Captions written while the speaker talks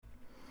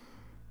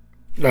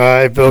All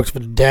right, folks, for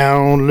the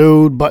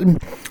download button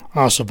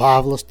on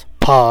Survivalist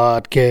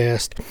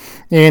Podcast.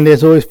 And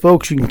as always,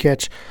 folks, you can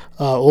catch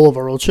all of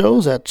our old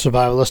shows at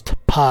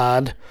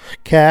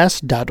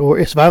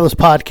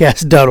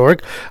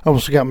survivalistpodcast.org. I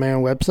also got my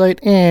own website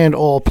and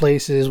all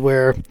places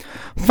where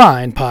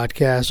fine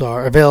podcasts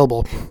are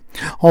available.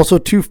 Also,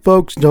 too,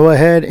 folks, go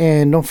ahead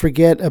and don't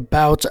forget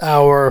about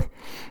our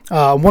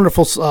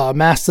wonderful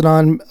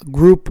Mastodon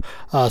group.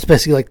 It's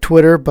basically like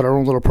Twitter, but our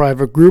own little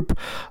private group.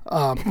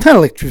 Kind of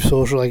like Truth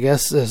Social, I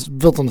guess. It's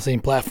built on the same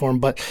platform.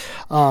 But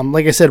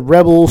like I said,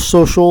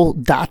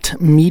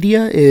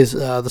 rebelsocial.media is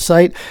the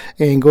site.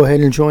 And go ahead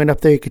and join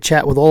up there. You can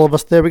chat with all of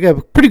us there. We got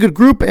a pretty good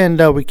group,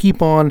 and we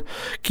keep on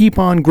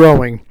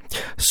growing.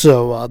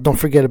 So don't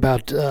forget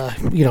about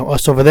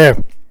us over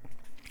there.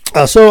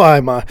 So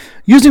I'm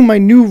using my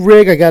new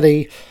rig. I got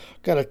a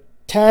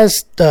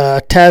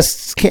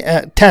Tascam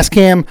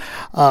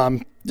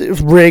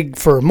rig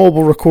for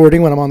mobile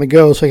recording when I'm on the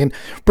go, so I can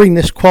bring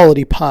this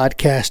quality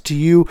podcast to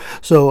you.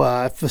 So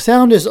if the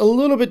sound is a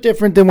little bit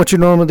different than what you're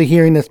normally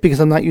hearing, that's because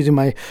I'm not using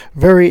my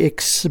very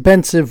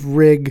expensive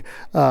rig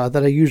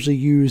that I usually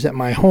use at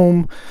my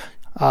home.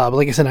 But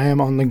like I said, I am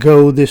on the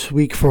go this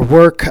week for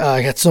work. We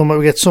got so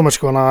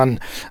much going on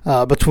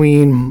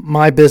between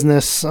my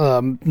business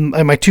and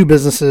my two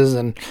businesses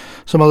and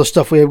some other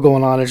stuff we have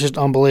going on. It's just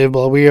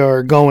unbelievable. We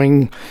are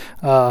going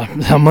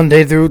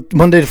Monday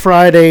to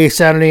Friday,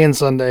 Saturday and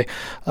Sunday.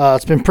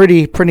 It's been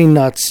pretty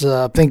nuts.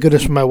 Thank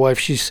goodness for my wife.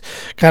 She's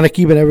kind of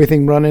keeping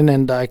everything running,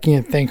 and I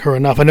can't thank her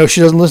enough. I know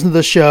she doesn't listen to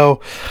the show,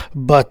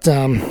 but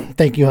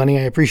thank you, honey.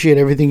 I appreciate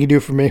everything you do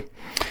for me.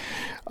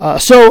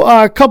 So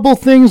a couple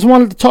things I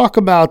wanted to talk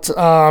about. There's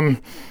a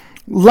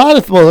lot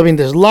of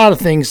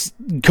things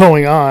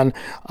going on.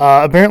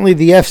 Apparently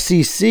the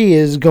FCC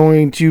is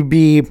going to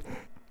be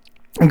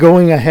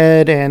going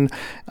ahead and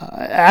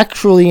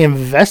actually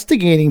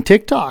investigating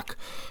TikTok.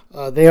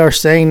 They are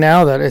saying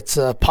now that it's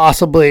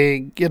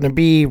possibly going to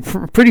be a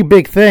pretty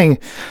big thing.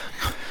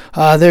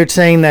 They're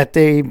saying that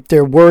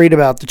they're worried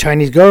about the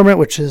Chinese government,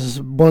 which is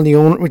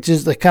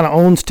that kind of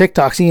owns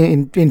TikTok. See,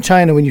 in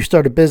China, when you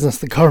start a business,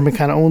 the government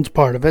kind of owns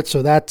part of it.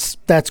 So that's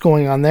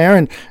going on there,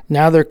 and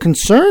now they're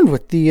concerned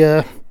with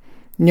the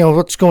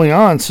what's going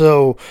on.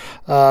 So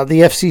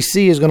the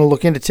FCC is going to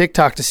look into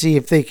TikTok to see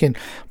if they can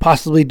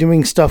possibly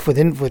doing stuff with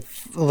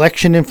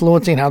election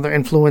influencing, how they're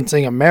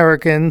influencing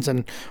Americans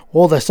and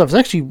all that stuff. It's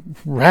actually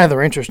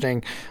rather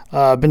interesting.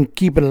 I've been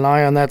keeping an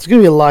eye on that. There's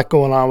going to be a lot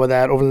going on with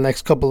that over the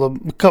next couple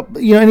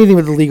anything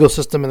with the legal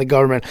system and the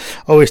government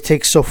always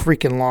takes so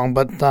freaking long.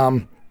 But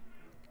they're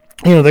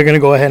going to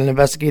go ahead and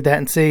investigate that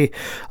and see.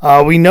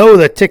 We know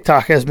that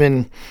TikTok has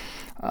been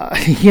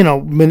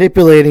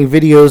manipulating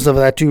videos of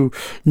that to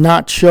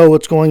not show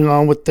what's going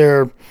on with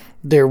their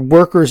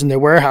workers in their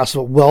warehouse,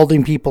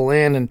 welding people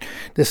in, and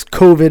this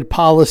COVID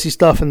policy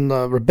stuff and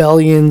the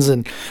rebellions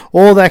and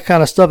all that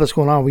kind of stuff that's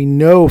going on. We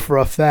know for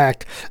a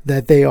fact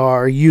that they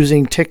are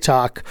using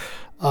TikTok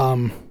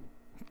they're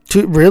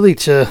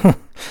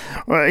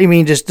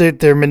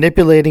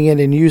manipulating it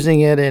and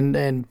using it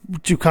and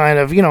to kind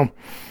of make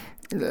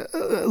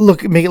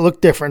it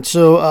look different.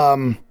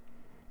 So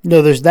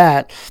there's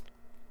that.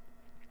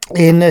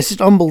 And it's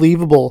just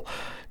unbelievable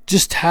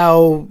just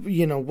how,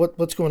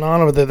 what's going on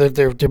over there.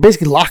 They're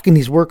basically locking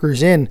these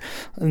workers in,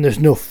 and there's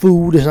no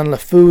food. There's not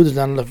enough food. There's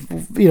not enough,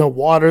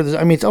 water.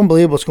 It's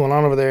unbelievable what's going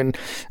on over there. And,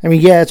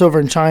 it's over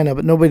in China,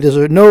 but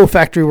no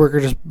factory worker,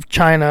 just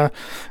China,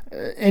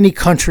 any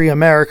country,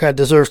 America,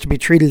 deserves to be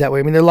treated that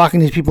way. They're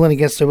locking these people in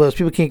against their wills.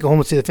 People can't go home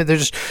and see the fit. They're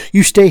just,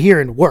 you stay here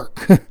and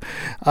work.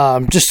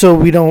 Just so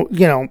we don't,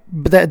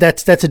 but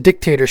that's a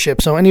dictatorship.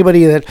 So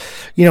anybody that,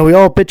 we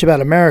all bitch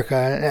about America.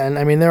 And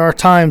there are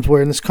times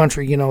where in this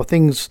country,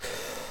 things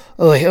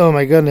are like, oh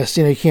my goodness,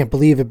 you can't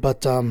believe it.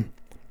 But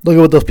look at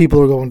what those people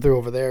are going through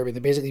over there.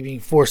 They're basically being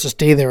forced to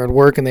stay there and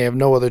work, and they have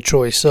no other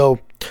choice. So,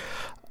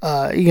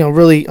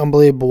 really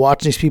unbelievable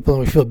watching these people,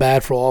 and we feel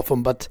bad for all of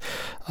them. But,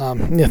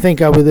 thank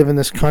God we live in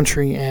this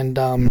country, and,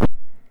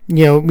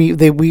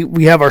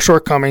 we have our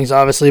shortcomings,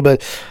 obviously,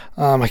 but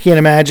I can't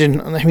imagine,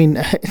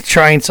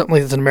 trying something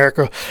like this in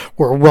America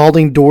where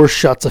welding doors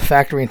shuts a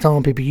factory and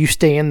telling people you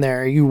stay in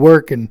there, you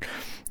work, and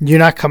you're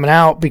not coming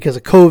out because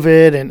of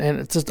COVID, and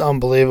it's just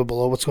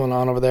unbelievable what's going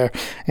on over there.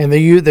 And they're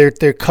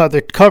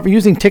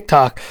using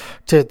TikTok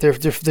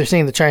they're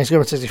saying the Chinese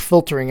government's actually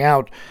filtering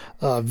out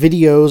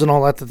videos and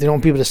all that they don't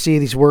want people to see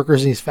these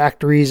workers in these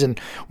factories, and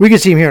we can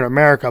see them here in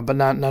America, but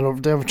not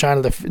over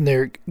China.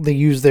 They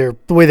use the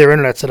way their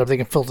internet set up, they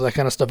can filter that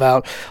kind of stuff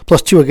out.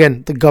 Plus, too,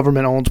 again, the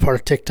government owns part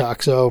of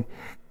TikTok, so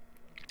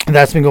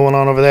that's been going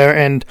on over there.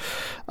 And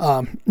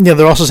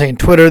they're also saying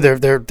Twitter.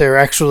 They're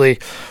actually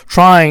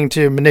trying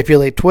to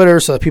manipulate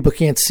Twitter so that people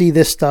can't see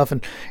this stuff,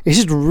 and it's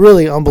just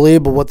really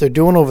unbelievable what they're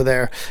doing over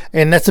there.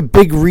 And that's a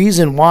big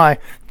reason why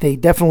they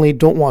definitely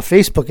don't want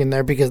Facebook in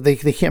there, because they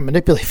can't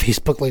manipulate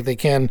Facebook like they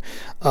can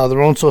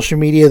their own social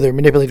media. They're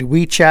manipulating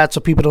WeChat so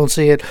people don't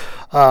see it.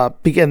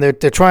 Again, they're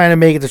trying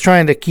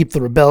to keep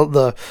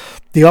the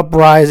the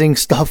uprising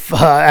stuff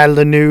out of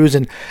the news,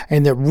 and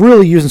they're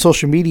really using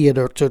social media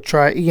to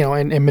try,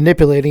 and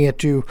manipulating it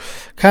to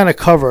kind of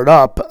cover it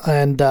up.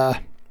 And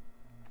I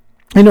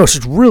know it's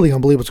just really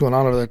unbelievable what's going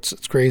on over there.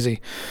 It's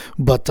crazy.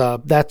 But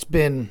that's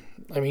been,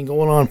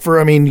 going on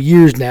for,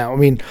 years now.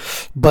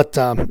 But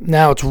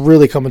now it's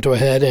really coming to a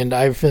head, and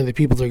I feel the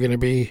people are going to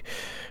be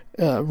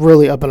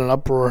really up in an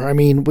uproar. I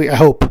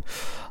hope,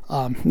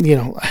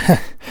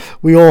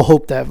 we all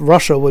hope that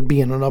Russia would be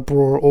in an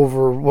uproar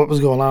over what was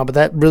going on, but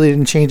that really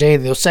didn't change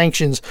anything. Those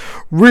sanctions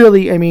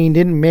really,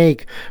 didn't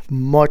make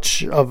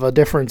much of a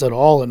difference at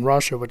all in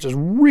Russia, which is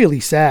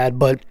really sad,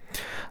 but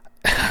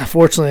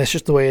unfortunately, that's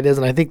just the way it is,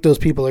 and I think those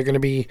people are going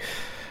to be...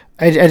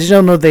 I just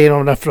don't know if they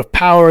don't have enough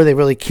power. They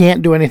really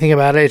can't do anything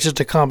about it. It's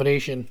just a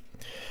combination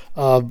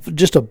of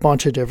just a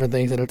bunch of different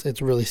things, and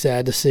it's really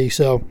sad to see.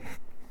 So,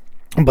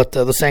 but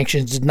the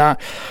sanctions did not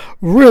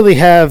really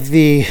have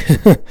the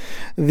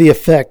the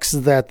effects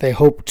that they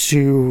hope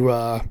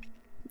to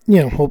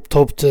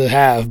hope to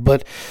have.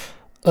 But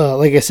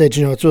like I said,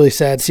 it's really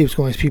sad to see what's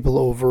going on with people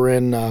over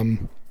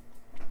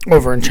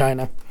in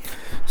China.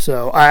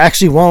 So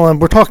actually, while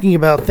we're talking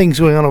about things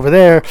going on over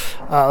there,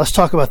 let's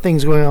talk about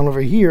things going on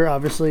over here.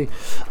 Obviously,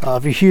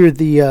 if you hear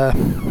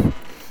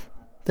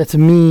that's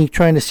me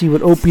trying to see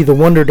what Opie the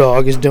Wonder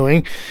Dog is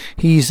doing.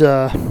 He's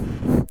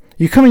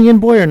you coming in,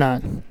 boy, or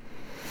not?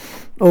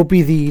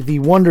 Opie the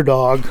Wonder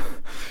Dog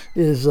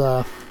is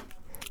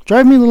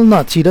driving me a little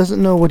nuts. He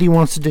doesn't know what he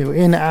wants to do.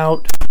 In,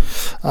 out.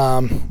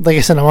 Like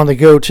I said, I'm on the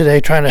go today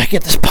trying to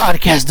get this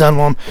podcast done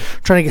while I'm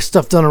trying to get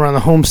stuff done around the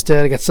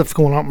homestead. I got stuff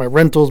going on with my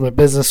rentals, my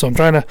business, so I'm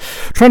trying to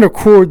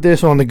record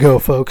this on the go,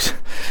 folks.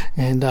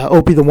 And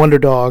Opie the Wonder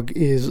Dog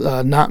is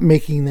not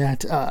making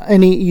that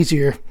any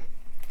easier.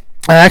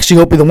 Actually,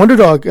 Opie the Wonder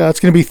Dog, it's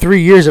going to be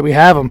 3 years that we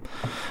have him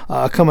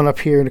coming up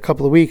here in a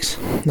couple of weeks.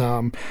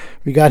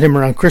 We got him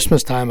around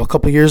Christmas time a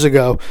couple years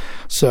ago.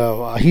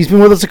 So he's been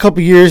with us a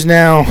couple years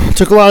now.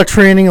 Took a lot of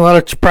training, a lot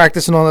of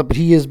practice and all that, but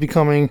he is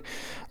becoming,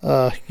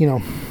 kind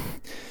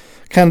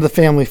of the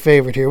family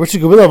favorite here, which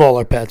is good. We love all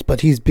our pets,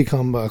 but he's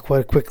become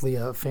quite quickly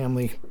a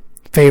family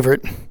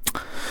favorite.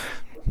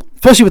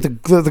 Especially with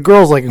the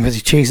girls like him because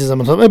he chases them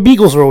and stuff.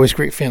 Beagles are always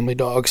great family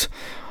dogs.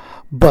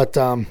 But,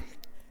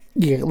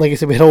 yeah, like I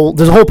said, there's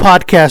a whole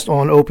podcast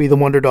on Opie the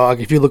Wonder Dog.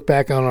 If you look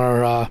back on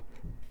our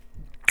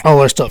all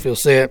our stuff, you'll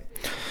see it.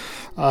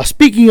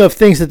 Speaking of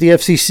things that the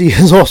FCC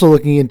is also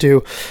looking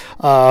into,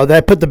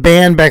 that put the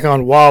ban back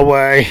on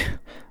Huawei.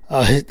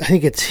 I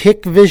think it's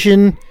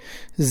Hikvision,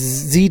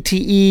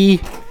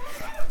 ZTE.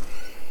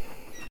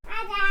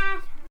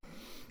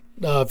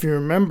 If you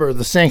remember,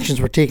 the sanctions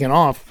were taken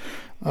off.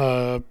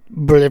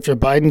 But after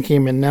Biden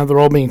came in, now they're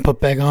all being put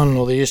back on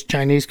all these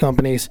Chinese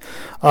companies.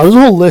 There's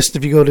a whole list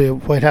if you go to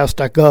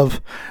whitehouse.gov.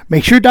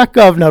 Make sure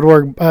 .gov, not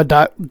org,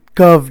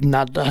 .gov,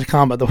 not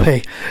 .com, by the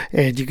way,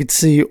 and you can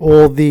see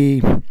all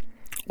the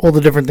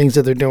different things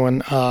that they're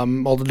doing,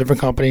 all the different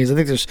companies. I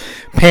think there's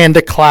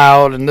Panda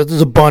Cloud, and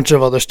there's a bunch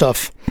of other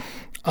stuff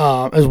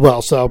as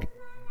well. So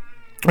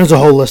there's a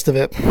whole list of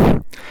it.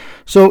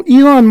 So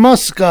Elon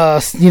Musk,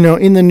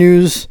 in the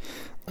news.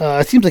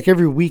 It seems like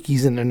every week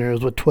he's in the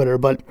news with Twitter,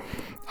 but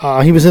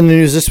he was in the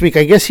news this week.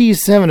 I guess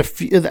he's having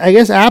I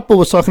guess Apple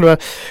was talking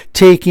about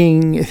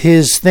taking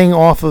his thing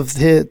off of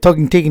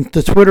taking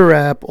the Twitter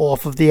app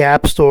off of the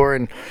App Store,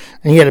 and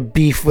he had a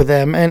beef with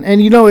them. And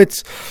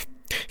it's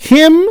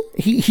him.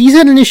 He's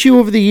had an issue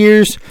over the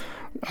years.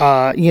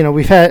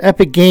 We've had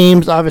Epic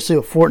Games, obviously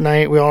with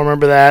Fortnite. We all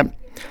remember that.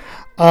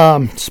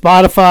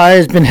 Spotify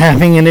has been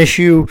having an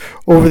issue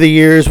over the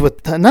years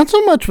with not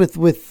so much with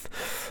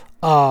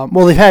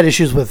they've had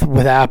issues with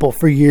Apple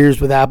for years,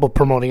 with Apple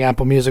promoting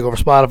Apple Music over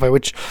Spotify,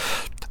 which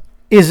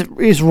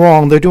is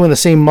wrong. They're doing the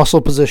same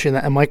muscle position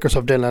that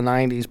Microsoft did in the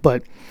 90s.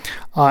 But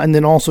and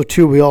then also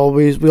too, we all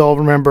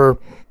remember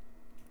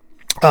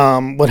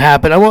what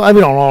happened.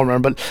 We don't all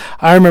remember, but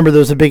I remember there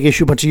was a big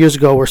issue a bunch of years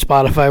ago where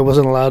Spotify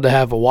wasn't allowed to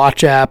have a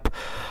watch app.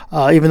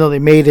 Even though they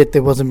made it,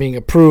 it wasn't being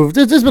approved.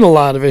 There's been a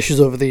lot of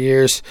issues over the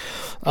years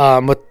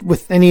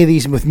with any of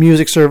these, with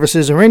music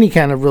services or any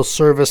kind of real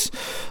service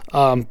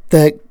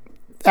that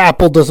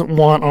Apple doesn't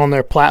want on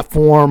their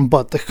platform,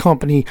 but the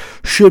company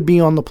should be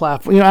on the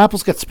platform.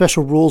 Apple's got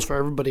special rules for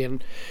everybody,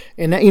 and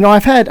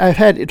I've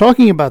had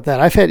talking about that.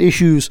 I've had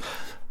issues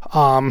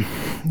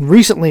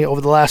recently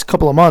over the last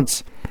couple of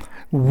months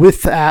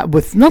with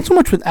not so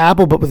much with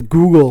Apple, but with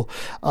Google,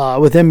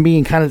 with them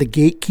being kind of the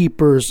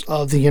gatekeepers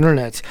of the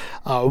internet.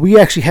 We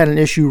actually had an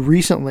issue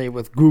recently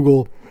with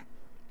Google,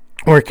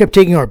 or it kept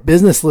taking our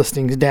business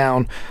listings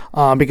down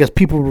because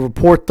people would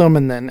report them,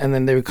 and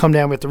then they would come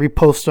down. We have to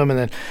repost them, and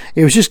then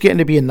it was just getting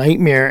to be a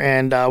nightmare.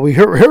 And we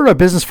heard our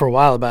business for a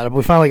while about it, but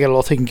we finally got it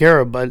all taken care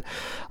of. But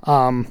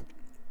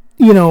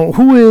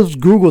who is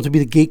Google to be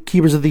the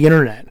gatekeepers of the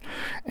internet?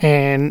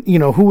 And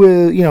who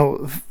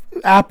is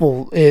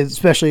Apple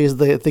especially is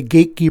the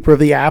gatekeeper of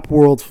the app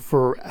world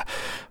for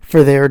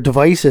their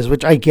devices,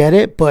 which I get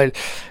it, but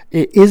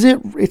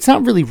it's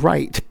not really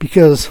right,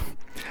 because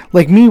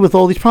like me with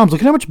all these problems.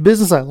 Look at how much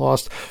business I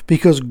lost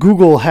because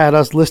Google had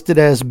us listed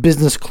as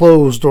business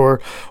closed or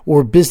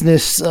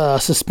business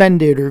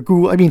suspended, or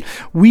Google. I mean,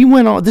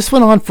 this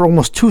went on for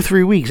almost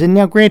 2-3 weeks, and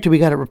now granted we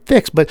got it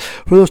fixed, but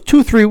for those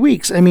 2-3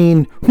 weeks, I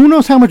mean, who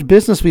knows how much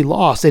business we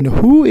lost, and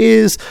who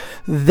is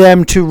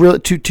them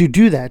to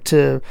do that,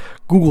 to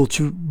Google,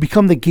 to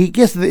become the gate?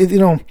 Yes,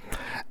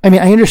 I mean,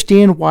 I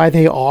understand why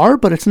they are,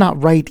 but it's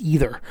not right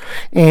either,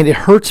 and it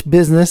hurts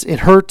business. It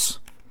hurts,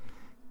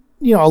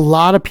 a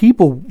lot of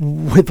people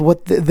with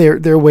what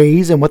their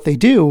ways and what they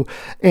do,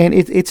 and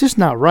it's just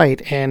not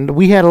right. And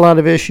we had a lot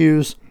of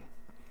issues.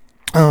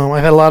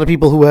 I've had a lot of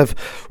people who have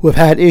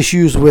had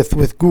issues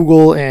with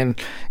Google and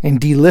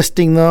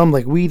delisting them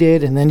like we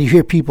did, and then you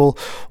hear people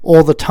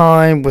all the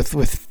time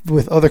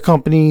with other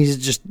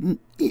companies.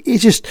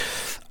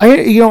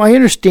 I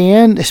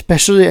understand,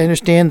 especially I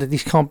understand that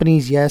these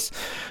companies, yes,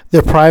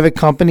 they're private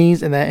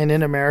companies, and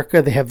in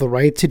America they have the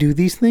right to do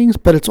these things,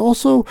 but it's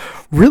also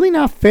really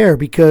not fair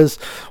because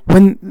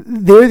when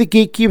they're the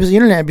gatekeepers of the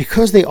internet,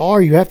 because they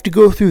are, you have to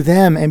go through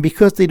them, and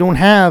because they don't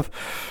have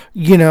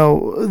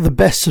the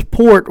best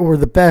support or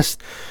the best,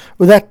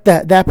 or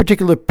that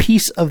particular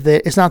piece of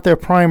it's not their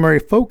primary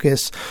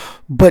focus,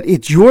 but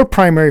it's your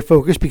primary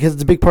focus because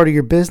it's a big part of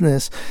your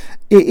business.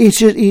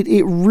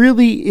 It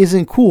really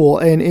isn't cool,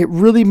 and it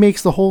really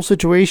makes the whole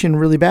situation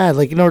really bad.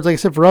 Like, like I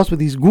said, for us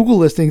with these Google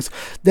listings,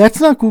 that's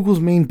not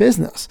Google's main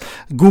business.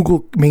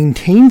 Google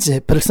maintains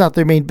it, but it's not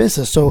their main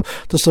business. So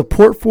the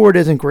support for it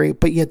isn't great,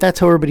 but yet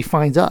that's how everybody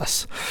finds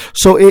us.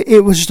 So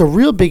it was just a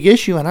real big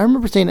issue. And I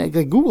remember saying,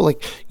 like, Google,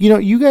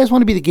 you guys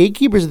want to be the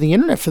gatekeepers of the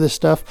internet for this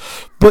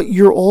stuff, but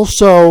you're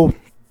also,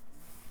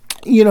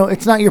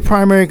 it's not your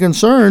primary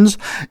concerns,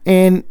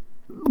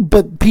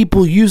 but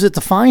people use it to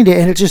find it,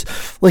 and it's just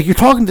like you're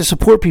talking to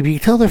support people. You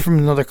can tell they're from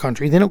another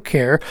country. They don't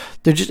care.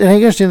 They're just, and I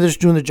understand they're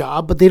just doing the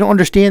job, but they don't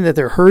understand that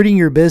they're hurting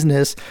your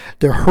business.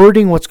 They're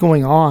hurting what's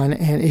going on,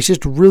 and it's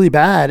just really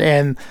bad.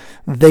 And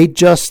they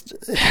just,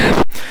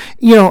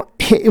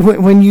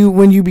 when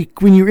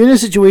you're in a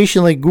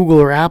situation like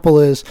Google or Apple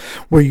is,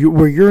 where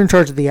you're in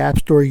charge of the App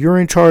Store, you're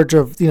in charge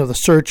of the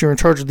search, you're in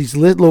charge of these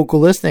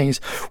local listings.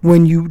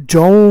 When you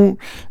don't,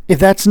 if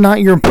that's not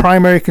your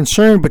primary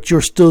concern, but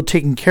you're still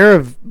taking care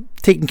of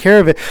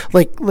it,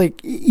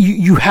 like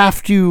you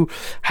have to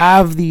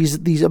have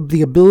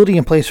the ability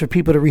in place for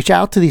people to reach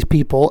out to these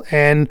people.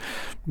 And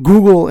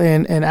Google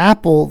and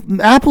Apple's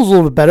a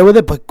little bit better with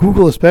it, but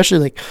Google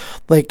especially,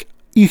 like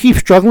you keep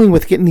struggling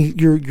with getting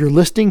your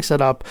listing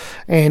set up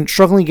and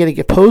struggling getting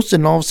it posted,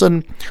 and all of a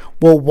sudden,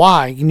 well,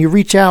 why? And you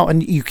reach out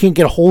and you can't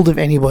get a hold of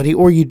anybody,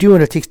 or you do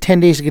and it takes 10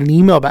 days to get an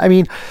email back. I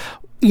mean,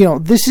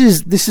 this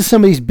is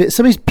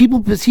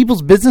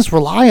people's business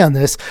rely on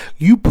this.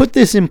 You put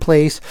this in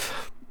place.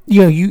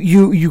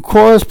 You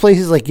cause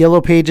places like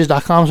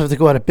yellowpages.com have to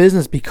go out of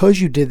business because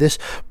you did this,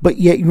 but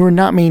yet you're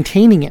not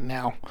maintaining it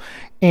now.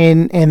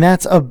 And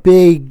that's a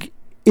big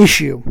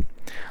issue.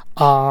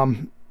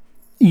 Especially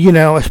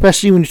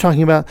when you're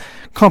talking about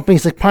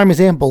companies like prime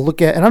example,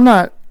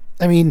 this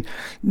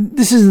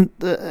isn't,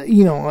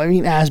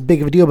 as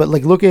big of a deal, but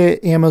like look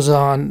at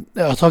Amazon,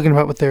 talking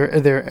about with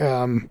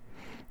their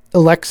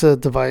Alexa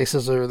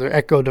devices or their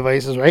Echo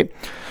devices, right?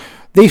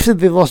 They said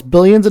they lost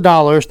billions of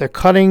dollars. They're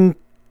cutting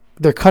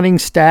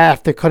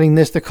staff. They're cutting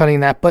this. They're cutting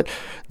that. But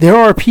there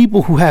are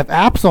people who have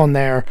apps on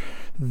there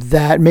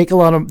that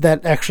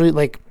that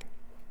actually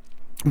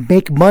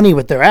make money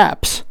with their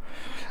apps.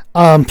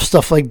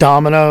 Stuff like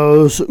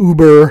Domino's,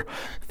 Uber,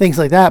 things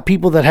like that.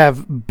 People that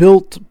have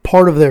built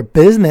part of their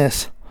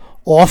business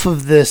off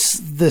of this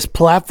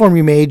platform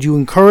you made. You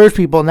encourage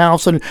people. Now all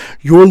of a sudden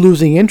you're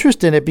losing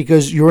interest in it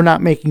because you're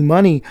not making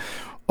money.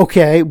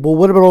 Okay, well,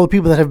 what about all the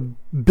people that have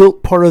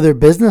built part of their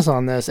business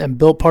on this and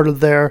built part of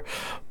their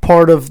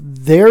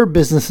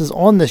businesses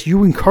on this?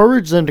 You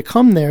encourage them to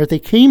come there. They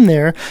came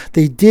there.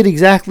 They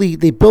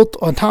built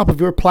on top of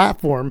your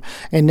platform,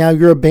 and now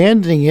you're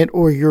abandoning it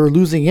or you're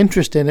losing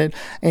interest in it,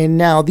 and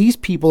now these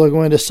people are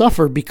going to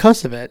suffer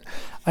because of it.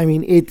 I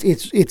mean,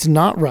 it's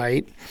not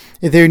right.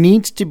 There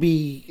needs to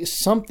be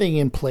something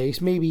in place,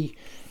 maybe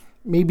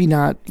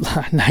not,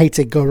 I hate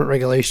to say government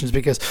regulations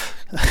because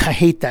I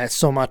hate that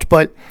so much,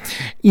 but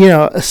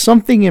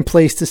something in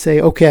place to say,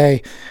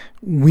 okay,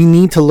 we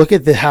need to look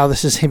at how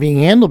this is being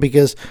handled,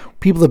 because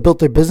people have built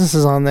their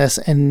businesses on this,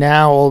 and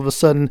now all of a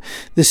sudden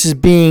this is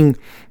being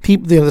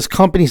this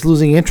company's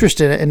losing interest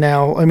in it, and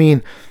now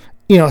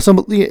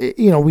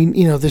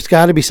there's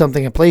got to be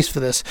something in place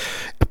for this.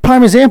 A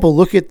prime example,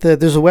 look at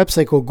there's a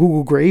website called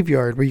Google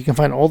Graveyard where you can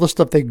find all the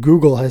stuff that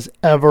Google has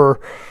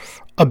ever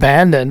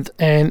abandoned,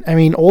 and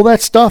all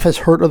that stuff has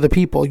hurt other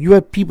people. You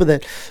have people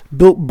that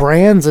built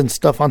brands and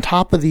stuff on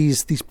top of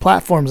these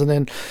platforms, and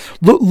then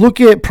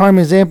look at prime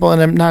example,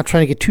 and I'm not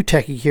trying to get too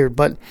techy here,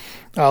 but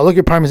look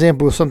at prime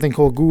example with something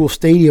called Google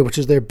Stadia, which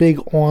is their big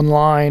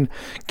online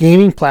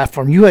gaming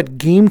platform. You had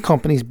game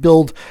companies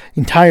build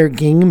entire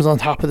games on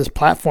top of this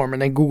platform,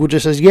 and then Google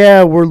just says,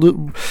 yeah, it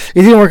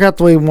didn't work out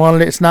the way we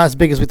wanted it. It's not as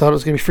big as we thought it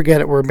was going to be.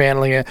 Forget it. We're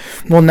abandoning it.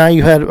 Well, now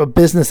you had a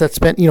business that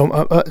spent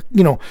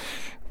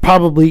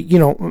probably,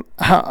 2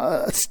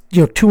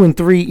 and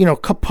 3,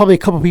 probably a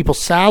couple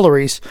people's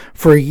salaries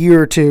for a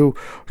year or two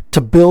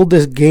to build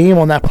this game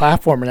on that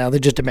platform, and now they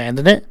just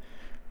abandoned it.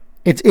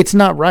 It's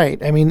not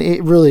right. I mean,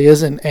 it really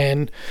isn't,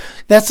 and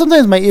that's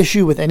sometimes my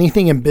issue with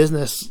anything in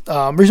business.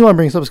 The reason why I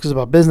bring this up is because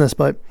about business,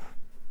 but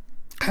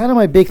kind of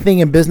my big thing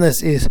in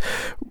business is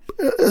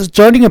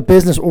starting a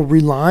business or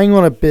relying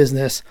on a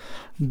business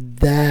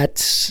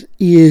that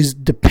is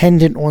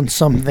dependent on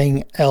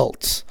something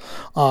else.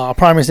 A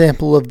prime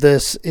example of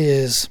this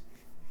is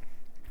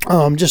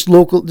just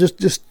local,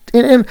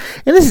 and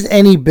this is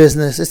any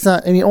business. It's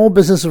not. I mean, all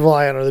businesses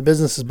rely on other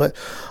businesses, but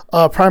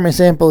a prime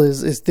example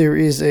is there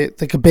is a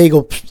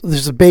bagel.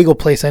 There's a bagel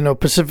place I know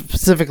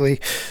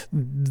specifically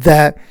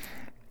that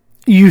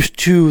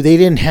they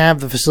didn't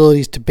have the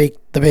facilities to bake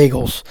the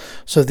bagels,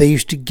 so they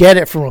used to get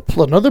it from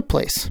another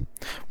place.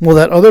 Well,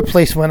 that other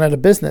place went out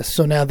of business,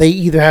 so now they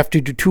either have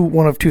to do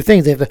one of two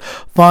things. They have to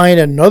find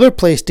another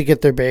place to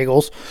get their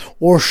bagels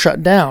or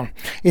shut down.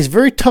 It's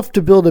very tough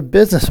to build a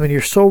business when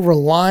you're so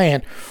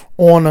reliant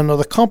on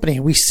another company.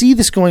 We see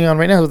this going on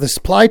right now with the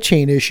supply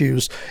chain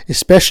issues,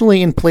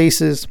 especially in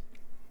places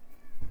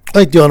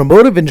like the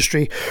automotive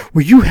industry,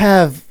 where you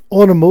have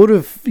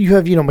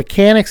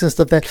mechanics and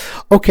stuff that,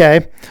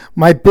 okay,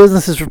 my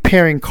business is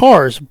repairing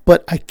cars,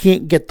 but I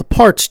can't get the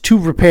parts to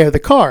repair the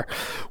car,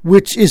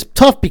 which is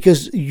tough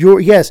because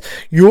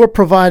you're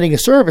providing a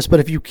service, but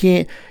if you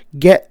can't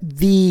get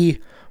the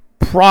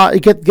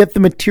get the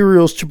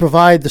materials to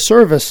provide the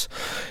service,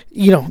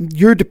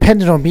 you're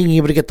dependent on being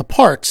able to get the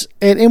parts.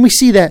 And we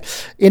see that,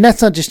 and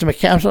that's not just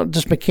mechanics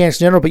in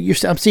general, but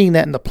I'm seeing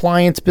that in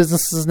appliance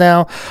businesses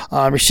now.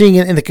 You're seeing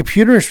it in the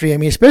computer industry.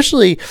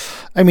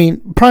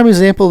 Prime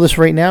example of this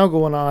right now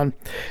going on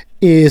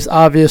is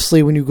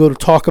obviously when you go to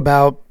talk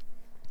about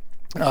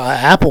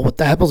Apple, what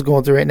the Apple's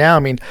going through right now.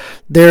 I mean,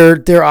 their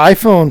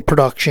iPhone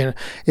production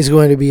is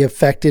going to be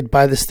affected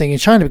by this thing in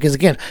China because,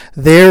 again,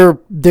 they're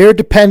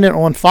dependent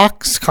on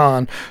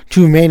Foxconn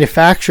to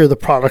manufacture the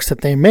products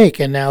that they make,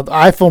 and now the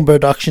iPhone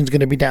production is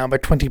going to be down by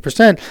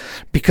 20%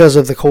 because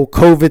of the whole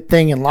COVID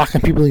thing and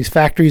locking people in these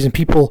factories and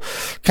people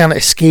kind of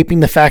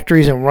escaping the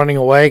factories and running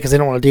away because they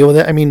don't want to deal with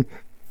it. I mean,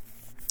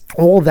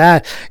 all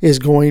that is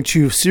going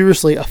to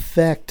seriously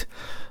affect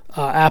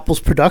Apple's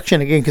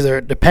production again because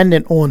they're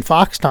dependent on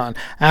Foxconn.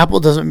 Apple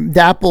does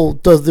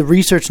the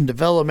research and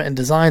development and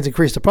designs and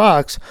creates the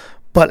products,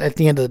 but at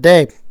the end of the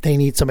day, they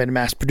need somebody to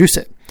mass produce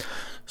it.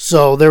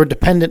 So they're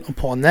dependent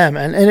upon them,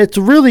 and it's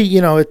really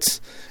it's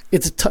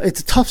a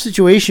tough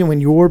situation when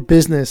your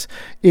business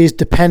is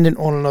dependent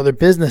on another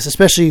business,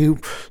 especially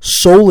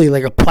solely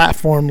like a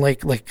platform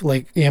like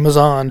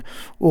Amazon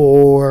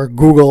or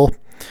Google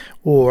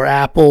or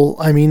Apple.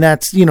 I mean, look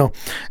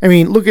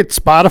at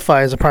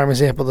Spotify as a prime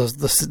example.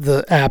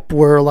 The app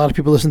where a lot of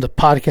people listen to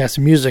podcasts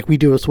and music. We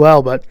do as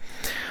well, but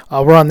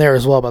we're on there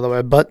as well, by the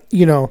way. But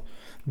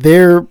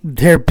their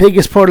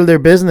biggest part of their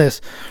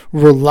business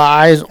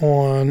relies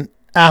on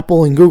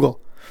Apple and Google.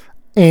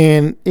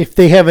 And if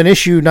they have an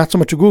issue, not so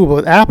much with Google, but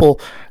with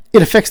Apple,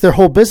 it affects their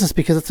whole business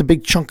because it's a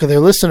big chunk of their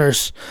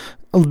listeners.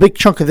 A big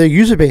chunk of their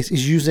user base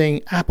is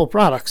using Apple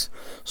products.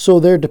 So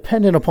they're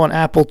dependent upon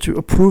Apple to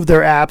approve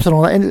their apps and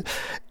all that. And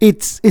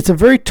it's a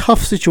very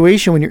tough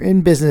situation when you're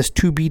in business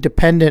to be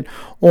dependent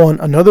on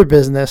another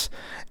business.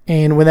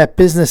 And when that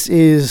business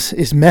is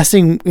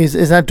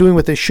not doing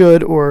what they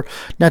should or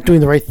not doing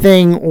the right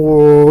thing,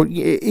 or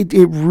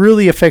it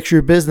really affects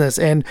your business.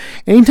 And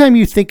anytime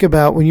you think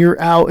about when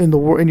you're out in the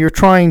world and you're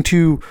trying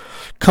to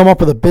come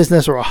up with a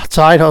business or a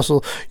side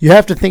hustle, you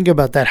have to think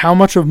about that. How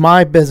much of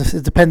my business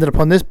is dependent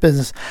upon this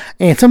business?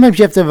 And sometimes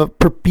you have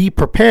to be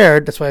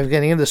prepared. That's why I'm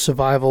getting into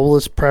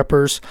survivalist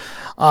preppers.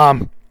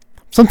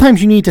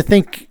 Sometimes you need to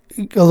think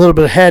a little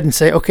bit ahead and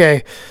say,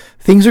 okay,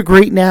 things are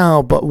great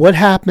now, but what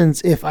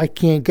happens if I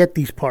can't get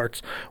these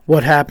parts?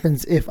 What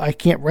happens if I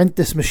can't rent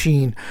this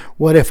machine?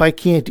 What if I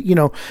can't,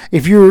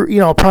 if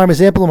you're, a prime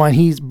example of mine,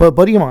 he's a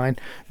buddy of mine,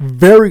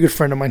 very good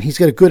friend of mine. He's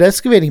got a good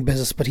excavating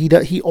business, but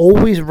he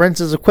always rents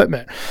his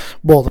equipment.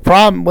 Well, the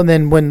problem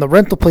when the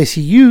rental place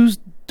he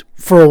used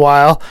for a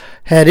while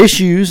had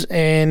issues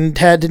and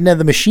didn't have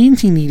the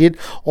machines he needed,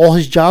 all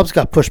his jobs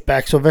got pushed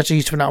back. So eventually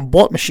he went out and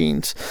bought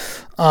machines,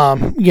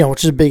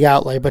 which is a big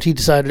outlay, but he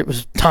decided it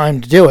was time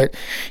to do it.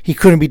 He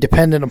couldn't be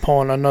dependent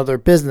upon another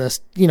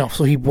business,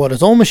 so he bought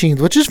his own machines,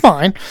 which is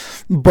fine.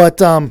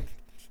 But,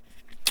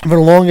 for the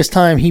longest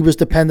time, he was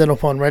dependent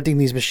upon renting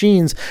these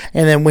machines,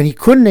 and then when he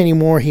couldn't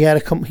anymore, he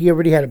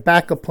already had a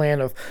backup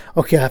plan of,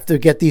 okay, I have to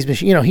get these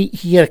machines.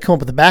 He had to come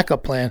up with a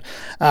backup plan,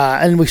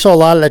 and we saw a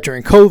lot of that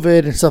during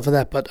COVID and stuff like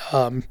that. But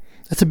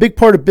that's a big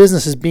part of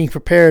business, is being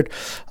prepared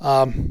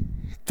for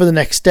the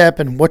next step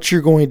and what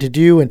you're going to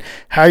do and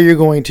how you're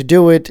going to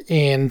do it,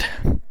 and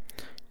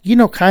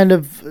kind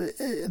of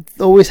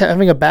always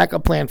having a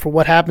backup plan for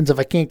what happens if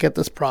I can't get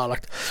this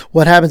product.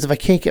 What happens if I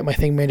can't get my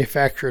thing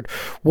manufactured?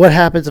 What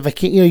happens if I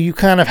can't, you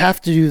kind of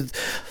have to do,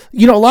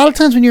 a lot of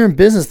times when you're in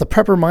business, the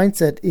prepper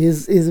mindset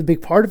is a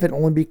big part of it,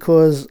 only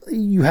because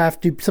you have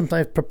to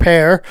sometimes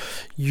prepare.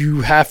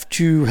 You have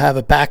to have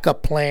a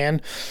backup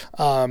plan.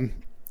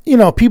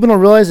 people don't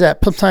realize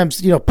that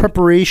sometimes,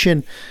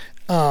 preparation,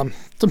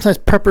 sometimes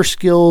prepper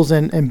skills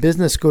and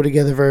business go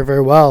together very,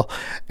 very well.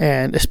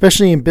 And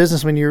especially in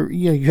business, when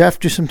you have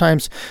to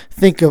sometimes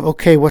think of,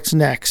 okay, what's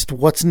next?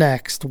 What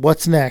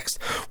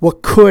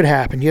could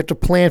happen? You have to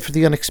plan for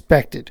the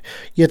unexpected.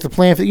 You have to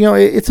plan for,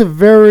 it's a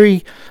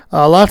very,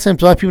 a lot of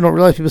times, a lot of people don't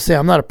realize, people say,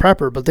 I'm not a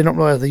prepper, but they don't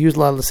realize they use a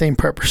lot of the same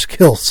prepper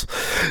skills.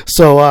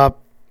 So,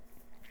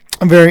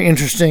 a very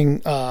interesting,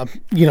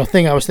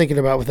 thing I was thinking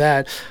about with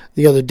that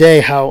the other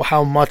day,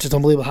 how much, it's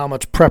unbelievable how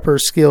much prepper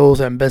skills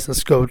and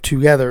business go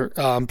together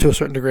to a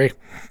certain degree.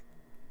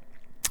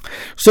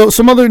 So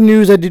some other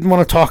news I didn't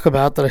want to talk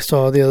about that I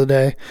saw the other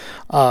day.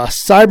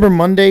 Cyber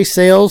Monday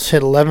sales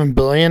hit $11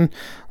 billion,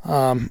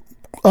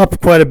 up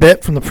quite a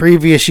bit from the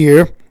previous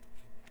year,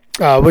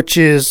 which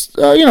is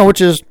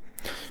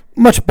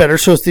much better.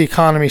 Shows the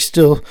economy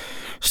still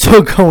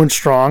going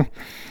strong.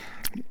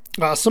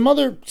 Some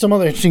other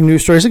interesting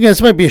news stories. Again,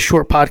 this might be a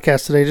short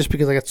podcast today just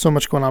because I got so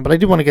much going on, but I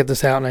do want to get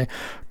this out, and I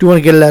do want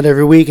to get it out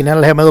every week. And now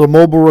that I have my little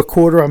mobile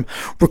recorder, I'm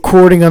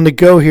recording on the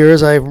go here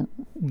as I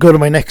go to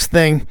my next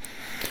thing.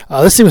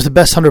 This thing was the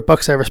best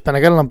 $100 I ever spent. I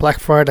got it on Black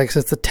Friday. Like I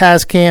said, it's the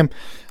Tascam,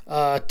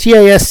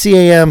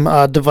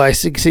 TASCAM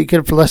device. You can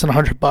get it for less than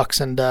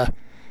 $100, and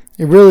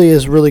it really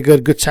is really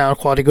good sound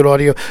quality, good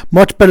audio.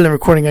 Much better than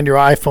recording on your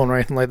iPhone or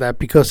anything like that,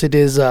 because it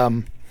is...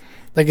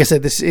 like I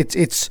said,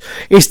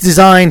 it's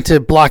designed to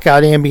block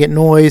out ambient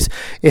noise.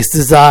 It's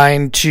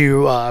designed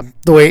to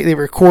the way it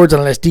records on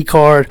an SD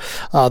card.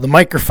 The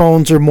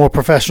microphones are more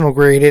professional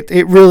grade.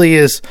 It really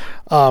is,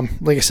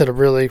 like I said, a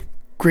really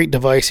great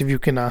device if you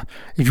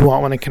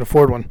want one and can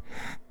afford one.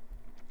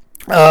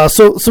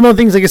 So some other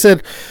things, like I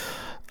said,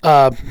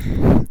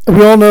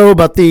 we all know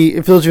about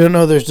if those of you who don't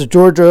know, there's the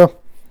Georgia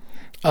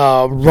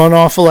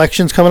runoff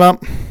elections coming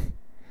up.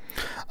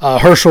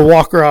 Herschel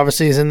Walker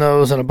obviously is in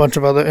those, and a bunch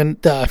of other,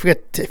 and I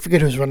forget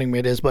whose running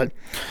mate is, but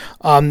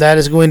that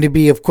is going to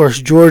be, of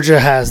course, Georgia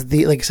has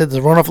like I said, the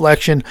runoff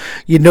election.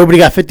 Nobody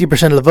got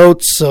 50% of the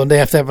votes, so they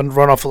have to have a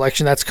runoff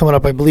election. That's coming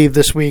up, I believe,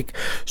 this week.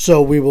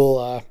 So we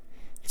will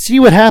see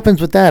what happens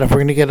with that. If we're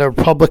going to get a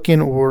Republican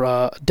or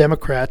a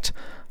Democrat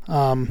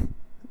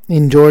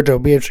in Georgia, it'll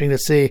be interesting to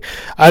see.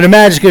 I'd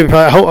imagine it's going to be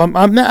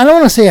probably. I don't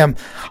want to say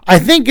I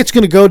think it's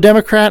going to go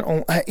Democrat,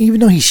 even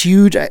though he's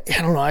huge. I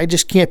don't know. I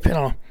just can't. I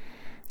don't know.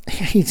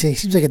 He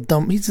seems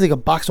like a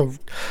box of,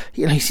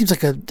 he seems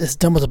like as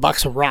dumb as a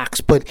box of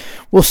rocks, but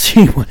we'll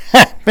see what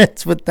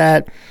happens with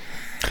that.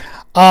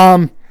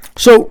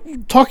 So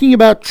talking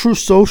about Truth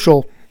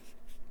Social,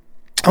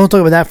 I want to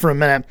talk about that for a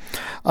minute.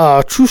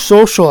 Truth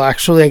Social,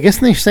 actually, I guess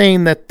they're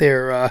saying that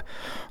they're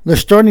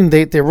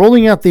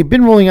rolling out, they've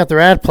been rolling out their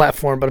ad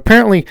platform, but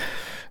apparently,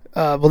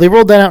 they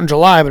rolled that out in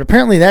July, but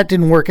apparently that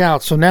didn't work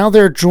out. So now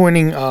they're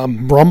joining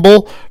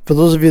Rumble. For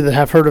those of you that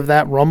have heard of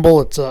that, Rumble,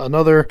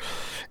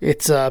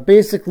 it's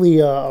basically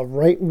a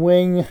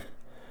right-wing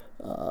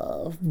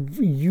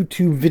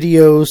YouTube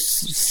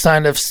videos,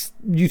 kind of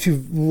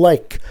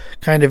YouTube-like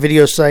kind of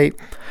video site.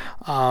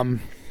 But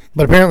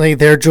apparently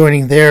they're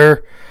joining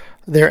their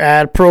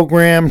ad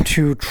program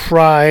to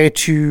try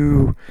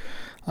to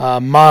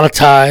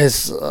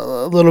monetize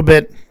a little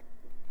bit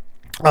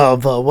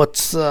of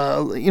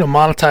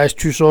monetize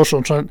Truth Social,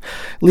 and trying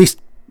at least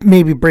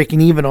maybe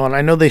breaking even on.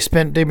 I know it's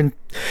been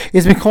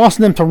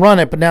costing them to run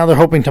it, but now they're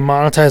hoping to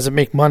monetize and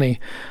make money.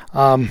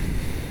 I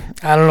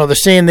don't know. They're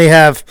saying they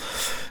have,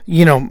 they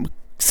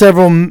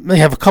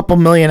have a couple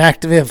million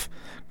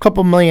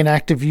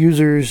active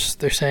users,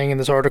 they're saying in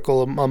this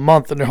article, a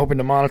month, and they're hoping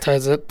to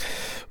monetize it.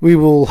 We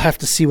will have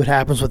to see what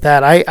happens with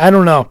that. I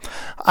don't know.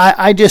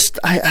 I think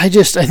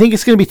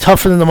it's going to be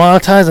tough for them to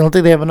monetize. I don't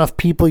think they have enough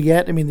people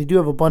yet. I mean, they do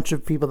have a bunch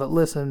of people that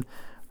listen,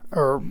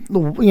 or,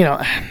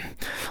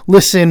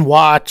 listen,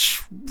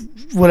 watch,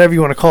 whatever you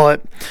want to call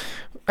it,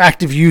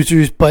 active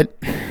users, but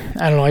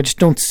I don't know. I just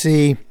don't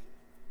see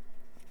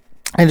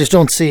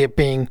it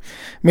being,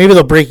 maybe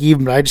they'll break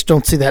even, but I just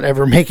don't see that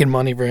ever making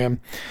money for him.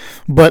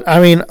 But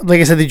I mean, like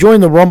I said, they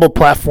joined the Rumble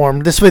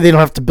platform. This way they don't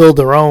have to build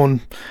their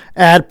own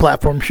ad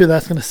platform. I'm sure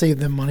that's going to save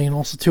them money. And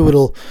also too,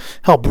 it'll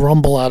help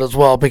Rumble out as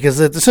well, because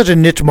it's such a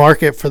niche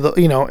market for the,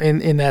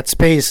 in that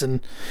space. And,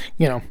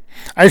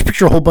 I just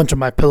picture a whole bunch of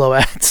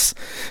MyPillow ads.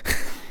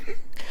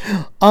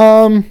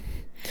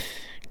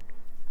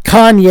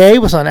 Kanye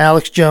was on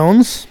Alex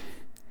Jones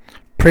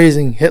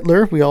praising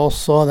Hitler. We all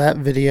saw that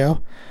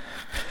video.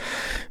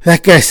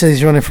 That guy says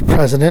he's running for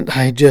president.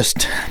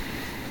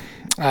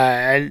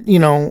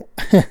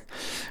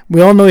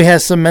 We all know he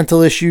has some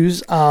mental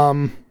issues.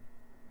 I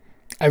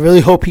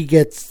really hope he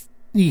gets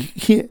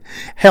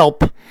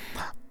help.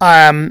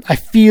 I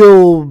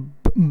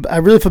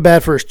really feel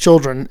bad for his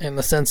children, in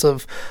the sense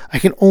of, I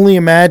can only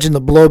imagine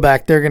the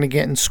blowback they're going to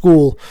get in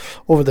school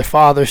over their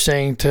father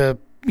saying to,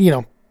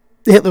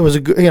 Hitler was a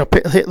good,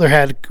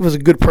 was a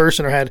good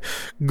person, or had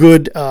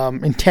good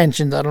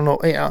intentions. I don't know,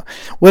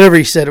 whatever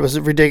he said, it was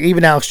ridiculous.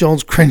 Even Alex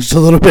Jones cringed a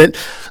little bit,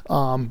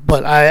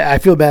 but I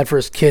feel bad for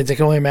his kids. I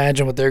can only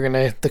imagine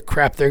the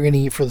crap they're gonna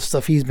eat for the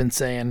stuff he's been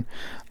saying.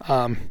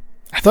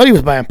 I thought he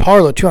was buying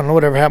Parler too. I don't know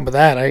whatever happened with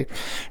that.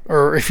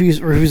 Or if he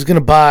was going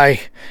to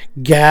buy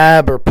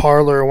Gab or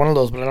Parler or one of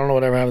those, but I don't know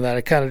whatever happened with that.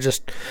 It kind of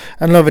just,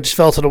 I don't know if it just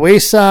fell to the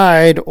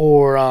wayside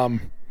or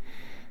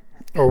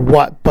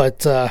what.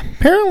 But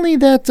apparently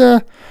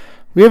that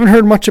we haven't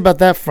heard much about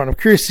that front. I'm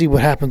curious to see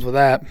what happens with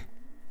that.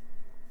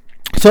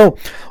 So,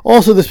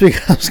 also this week,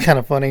 it was kind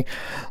of funny.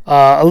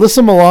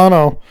 Alyssa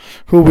Milano,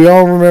 who we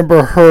all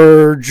remember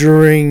her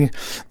during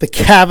the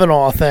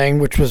Kavanaugh thing,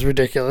 which was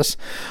ridiculous.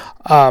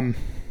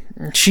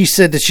 She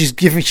said that she's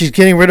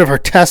getting rid of her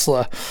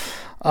Tesla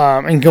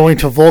and going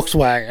to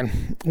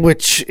Volkswagen,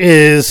 which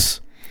is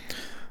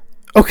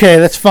okay.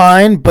 That's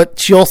fine, but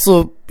she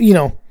also,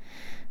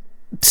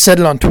 said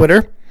it on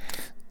Twitter.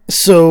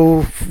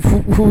 So,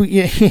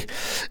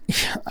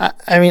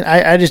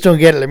 I just don't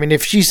get it. I mean,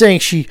 if she's saying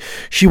she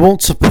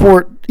won't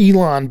support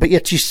Elon, but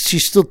yet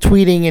she's still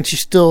tweeting and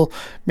she's still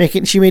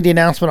she made the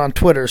announcement on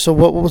Twitter. So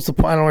what was the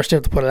point? I don't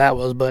understand what the point of that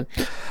was, but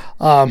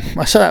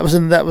I saw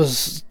that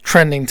was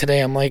trending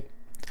today. I'm like,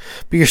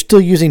 but you're still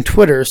using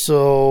Twitter,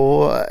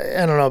 so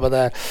I don't know about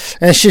that.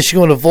 And she's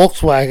going to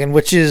Volkswagen,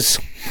 which is,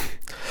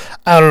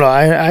 I don't know.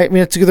 I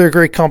mean, they're a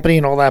great company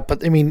and all that,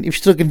 but I mean, if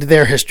you look into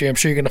their history, I'm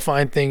sure you're going to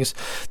find things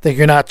that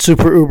you're not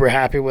super uber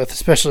happy with,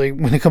 especially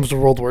when it comes to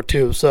World War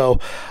II. So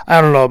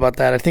I don't know about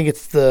that. I think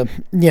it's it's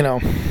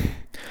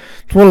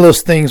one of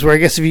those things where I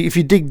guess if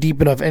you dig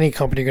deep enough, any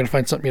company, you're going to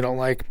find something you don't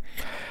like.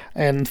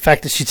 And the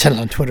fact that she said it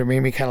on Twitter made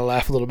me kind of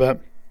laugh a little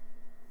bit.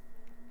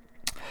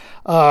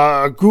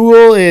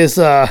 Google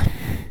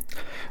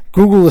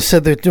has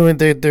said they're doing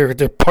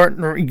their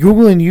partner.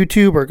 Google and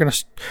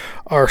YouTube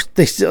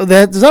there's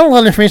not a lot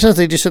of information.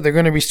 They just said they're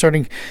going to be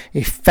starting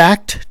a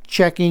fact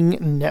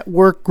checking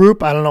network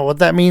group. I don't know what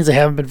that means. They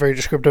haven't been very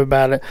descriptive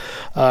about it.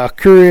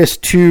 Curious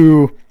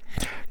to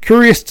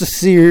hear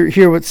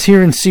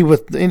and see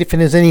if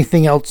there's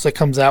anything else that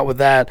comes out with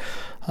that.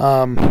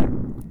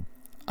 I'm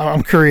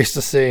curious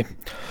to see.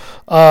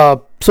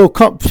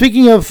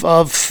 Speaking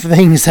of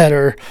things that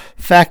are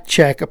fact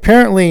check,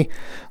 apparently.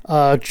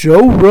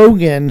 Joe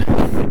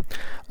Rogan,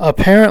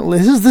 apparently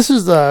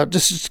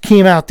this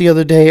came out the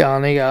other day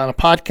on a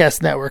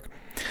podcast network.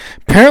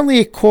 Apparently,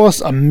 it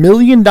costs $1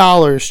 million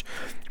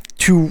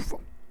to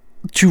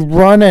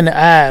run an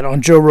ad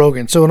on Joe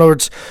Rogan. So, in other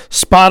words,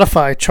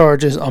 Spotify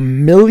charges $1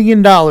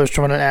 million to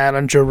run an ad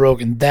on Joe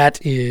Rogan.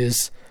 That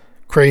is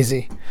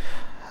crazy.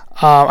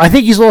 I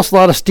think he's lost a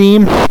lot of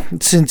steam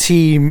since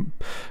he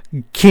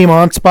came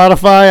on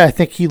Spotify. I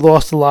think he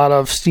lost a lot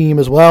of steam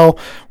as well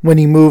when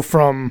he moved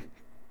from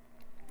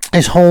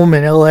his home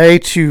in LA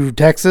to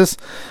Texas.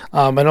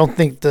 I don't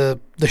think the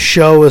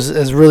show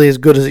is really as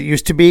good as it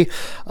used to be.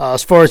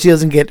 As far as he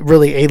doesn't get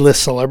really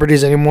A-list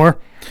celebrities anymore.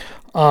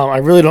 I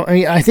really don't. I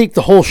mean, I think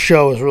the whole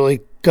show is really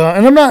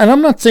gone. And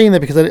I'm not saying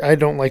that because I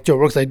don't like Joe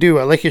Rogan. I do.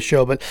 I like his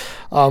show, but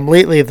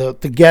lately the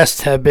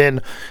guests have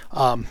been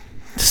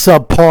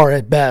subpar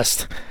at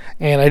best,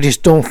 and I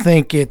just don't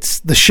think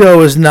the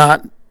show is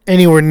not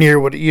anywhere near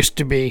what it used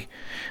to be.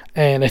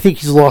 And I think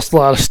he's lost a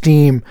lot of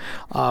steam.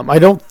 I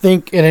don't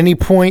think at any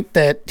point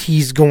that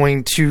he's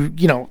going to,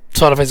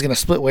 Spotify is going to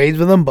split ways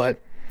with him,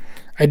 but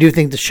I do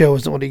think the show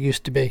isn't what it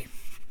used to be.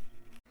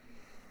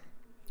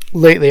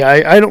 Lately,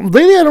 I don't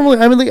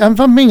really, if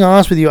I'm being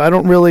honest with you, I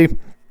don't really,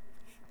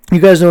 you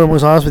guys know I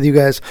was honest with you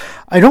guys,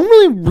 I don't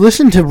really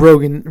listen to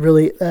Rogan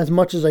really as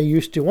much as I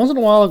used to. Once in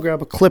a while I'll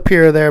grab a clip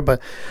here or there,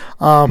 but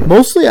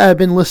mostly I've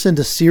been listening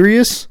to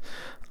Sirius.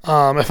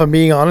 If I'm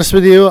being honest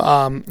with you,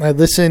 I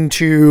listen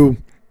to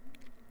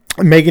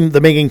the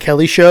Megyn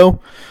Kelly show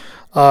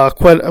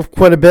quite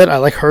a bit. I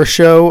like her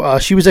show.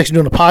 She was actually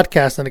doing a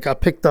podcast and it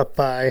got picked up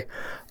by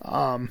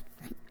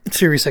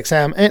Sirius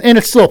XM, and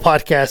it's still a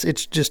podcast.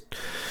 It's just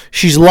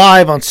she's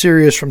live on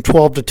Sirius from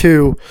 12 to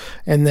 2,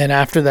 and then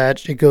after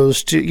that it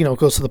goes to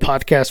the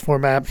podcast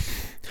format.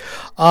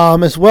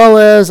 As well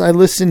as I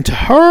listen to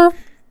her.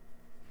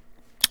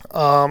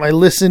 I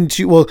listen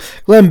to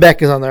Glenn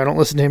Beck is on there. I don't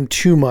listen to him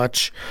too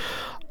much.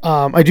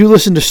 I do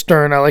listen to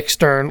Stern. I like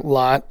Stern a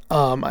lot.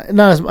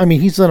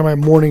 He's on my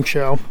morning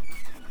show.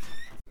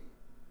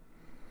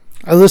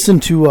 I listen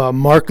to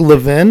Mark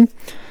Levin.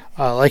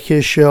 I like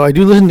his show. I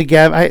do listen to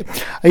Gab. I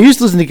used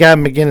to listen to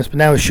Gavin McInnes, but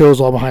now his show is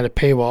all behind a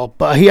paywall.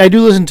 But I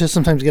do listen to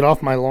sometimes Get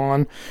Off My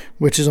Lawn,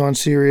 which is on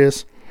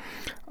Sirius.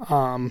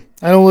 I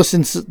don't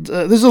listen.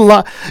 There's a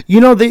lot.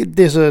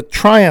 There's a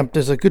Triumph.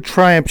 There's a good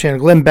Triumph channel.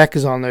 Glenn Beck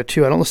is on there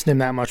too. I don't listen to him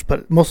that much,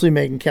 but mostly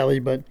Megyn Kelly.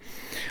 But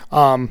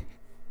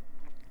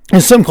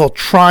there's something called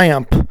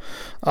Triumph.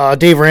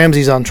 Dave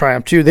Ramsey's on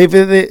Triumph too.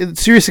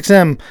 Sirius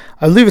XM,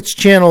 I believe it's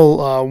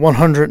channel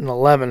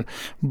 111,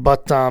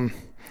 but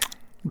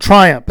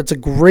Triumph. It's a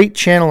great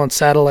channel on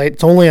satellite.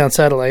 It's only on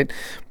satellite,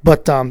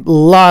 but a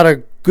lot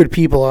of good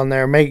people on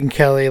there. Megyn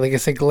Kelly, like I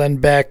said, Glenn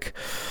Beck,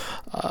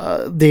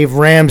 Dave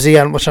Ramsey,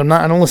 which I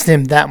don't listen to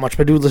him that much,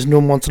 but I do listen to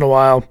him once in a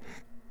while.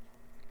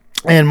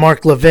 And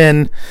Mark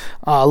Levin.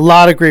 A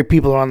lot of great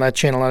people are on that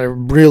channel, and I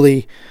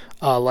really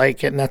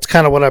like it, and that's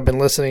kind of what I've been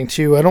listening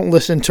to. I don't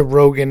listen to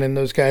Rogan and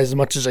those guys as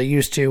much as I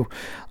used to.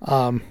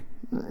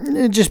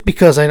 just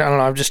because I don't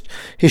know, just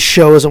his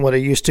show isn't what it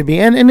used to be.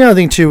 And the other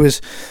thing too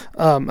is,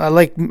 I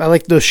like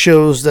those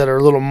shows that are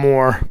a little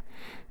more,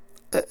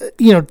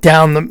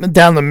 down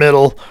the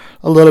middle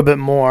a little bit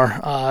more.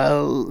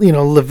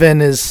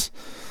 Levin is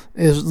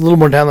a little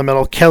more down the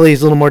middle.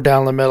 Kelly's a little more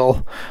down the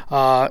middle.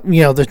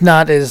 There's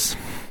not as,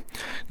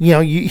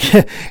 and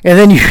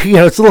then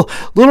it's a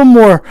little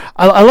more.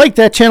 I like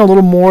that channel a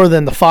little more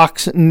than the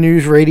Fox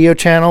News radio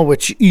channel,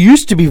 which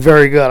used to be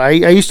very good. I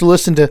used to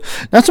listen to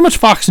not so much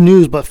Fox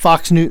News, but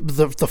Fox News,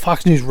 the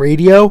Fox News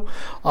radio.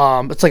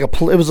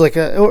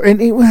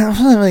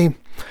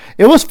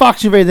 It was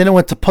Fox News Radio. Then it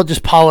went to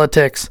just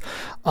politics,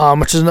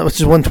 which is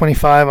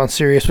 125 on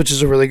Sirius, which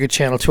is a really good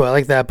channel too. I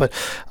like that, but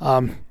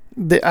I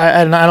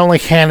don't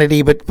like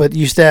Hannity, but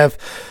used to have.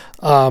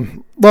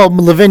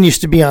 Levin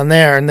used to be on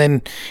there, and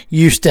then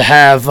used to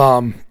have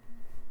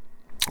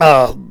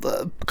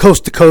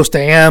Coast to Coast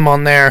AM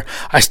on there.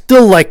 I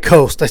still like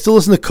Coast. I still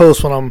listen to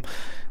Coast when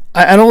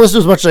I don't listen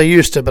as much as I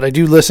used to, but I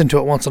do listen to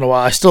it once in a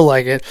while. I still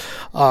like it.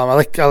 I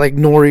like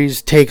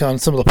Nori's take on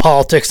some of the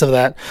politics of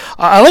that.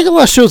 I like a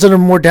lot of shows that are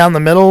more down the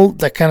middle,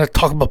 that kind of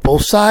talk about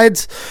both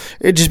sides,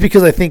 just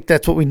because I think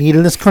that's what we need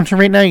in this country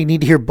right now. You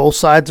need to hear both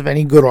sides of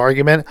any good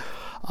argument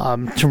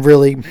to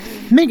really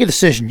make a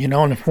decision,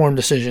 an informed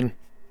decision.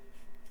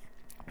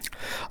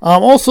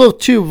 Also,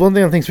 too, one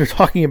of the things we're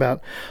talking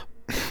about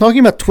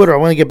Twitter, I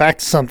want to get back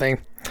to something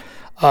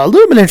a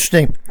little bit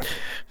interesting.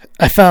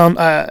 I found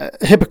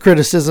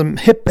hypocriticism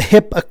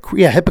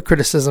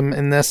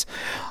in this.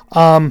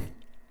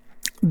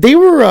 They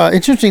were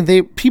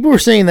interesting. People were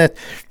saying that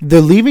they're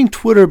leaving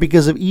Twitter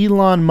because of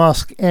Elon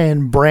Musk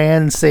and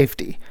brand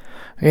safety.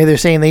 Okay, they're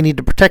saying they need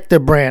to protect their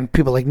brand.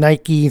 People like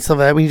Nike and stuff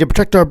like that. We need to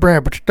protect our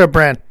brand.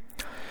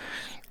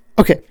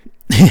 Okay.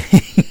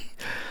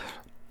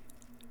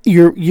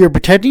 You're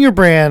protecting your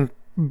brand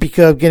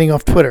because of getting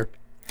off Twitter,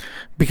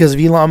 because of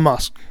Elon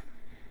Musk.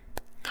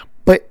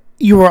 But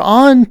you were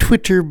on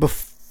Twitter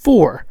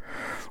before.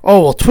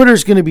 Oh, well,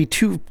 Twitter's going to be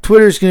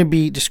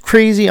just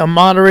crazy,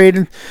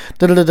 unmoderated,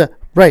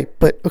 Right,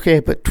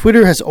 but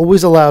Twitter has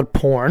always allowed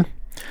porn.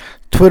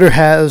 Twitter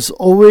has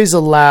always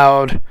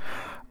allowed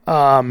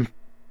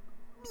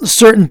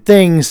certain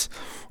things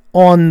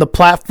on the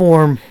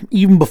platform,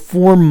 even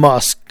before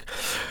Musk.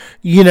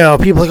 People are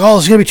like, oh,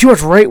 there's going to be too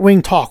much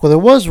right-wing talk. Well, there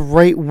was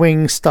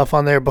right-wing stuff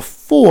on there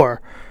before,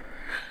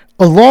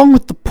 along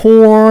with the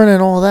porn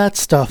and all that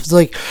stuff. It's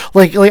like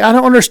I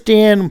don't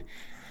understand.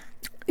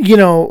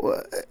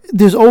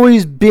 There's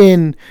always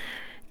been,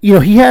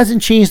 he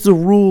hasn't changed the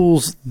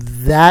rules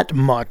that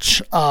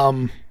much.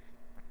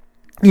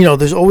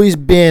 There's always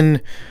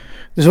been.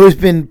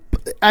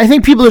 I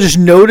think people are just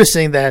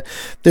noticing that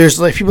there's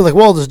people like,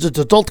 well, there's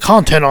adult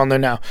content on there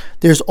now.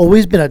 There's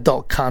always been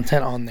adult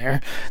content on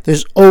there.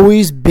 There's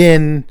always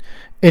been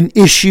an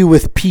issue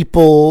with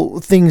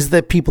things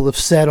that people have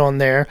said on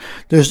there.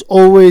 There's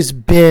always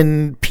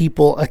been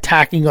people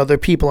attacking other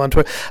people on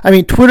Twitter. I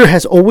mean, Twitter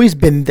has always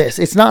been this.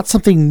 It's not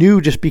something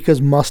new just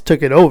because Musk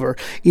took it over.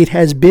 It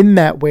has been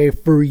that way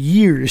for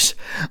years.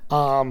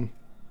 I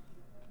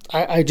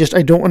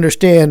don't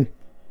understand.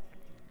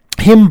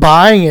 Him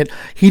buying it,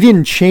 he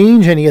didn't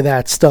change any of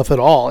that stuff at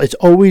all. It's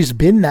always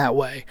been that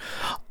way.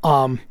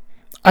 Do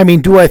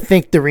I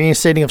think the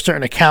reinstating of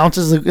certain accounts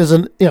is we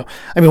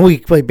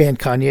banned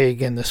Kanye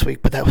again this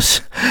week, but that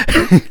was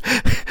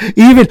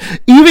even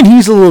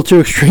he's a little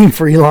too extreme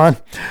for Elon.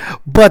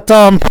 But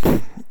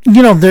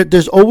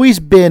there's always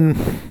been.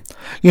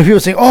 People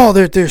saying, oh,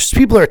 there's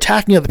people are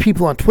attacking other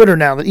people on Twitter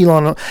now that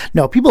Elon.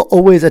 No, people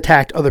always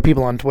attacked other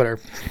people on Twitter.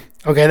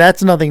 Okay,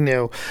 that's nothing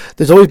new.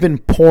 There's always been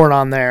porn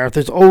on there.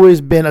 There's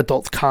always been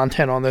adult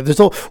content on there.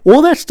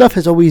 All that stuff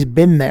has always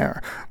been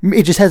there.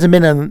 It just hasn't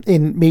been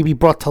maybe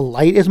brought to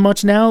light as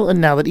much now. And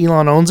now that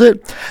Elon owns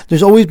it,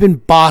 there's always been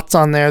bots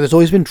on there. There's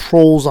always been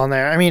trolls on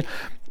there. I mean,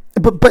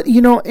 but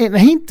and I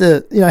hate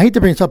to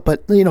bring this up,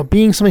 but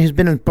being somebody who's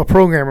been a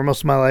programmer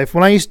most of my life,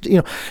 when I used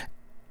to,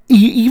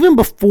 even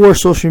before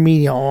social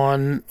media,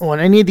 on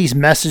any of these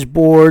message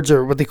boards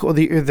or what they call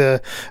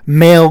the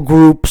mail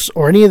groups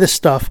or any of this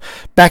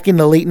stuff back in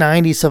the late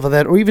 90s, stuff like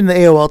that, or even the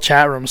AOL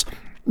chat rooms,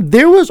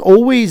 there was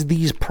always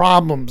these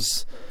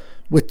problems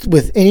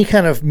with any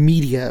kind of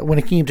media when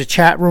it came to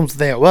chat rooms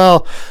with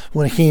AOL,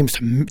 when it came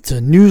to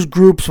news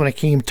groups, when it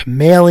came to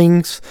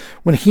mailings,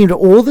 when it came to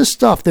all this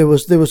stuff, there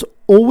was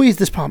always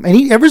this problem.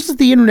 And ever since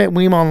the internet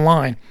came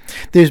online,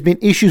 there's been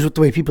issues with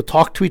the way people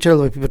talk to each other,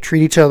 the way people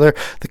treat each other,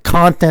 the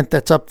content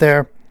that's up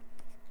there.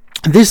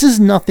 This is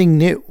nothing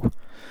new.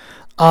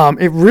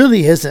 It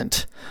really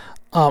isn't.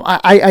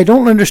 I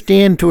don't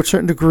understand to a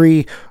certain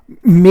degree.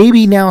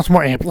 Maybe now it's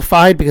more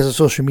amplified because of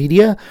social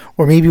media,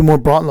 or maybe more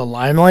brought in the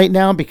limelight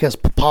now because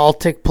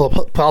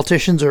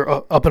politicians are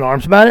up in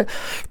arms about it.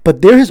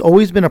 But there has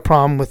always been a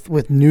problem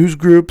with news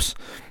groups.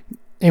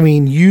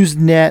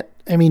 Usenet.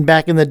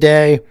 Back in the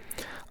day,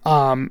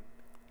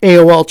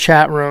 AOL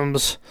chat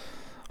rooms,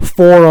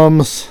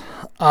 forums.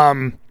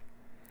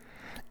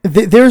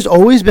 There's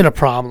always been a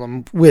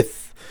problem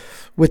with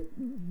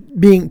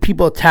being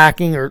people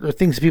attacking or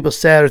things that people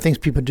said or things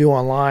people do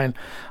online,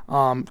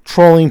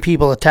 trolling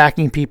people,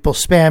 attacking people,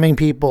 spamming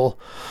people.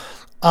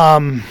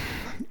 Like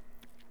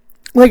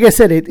I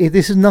said,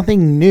 this is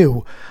nothing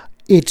new.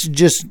 It's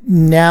just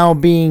now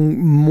being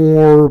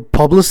more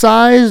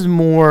publicized,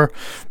 more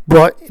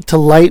brought to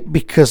light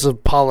because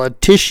of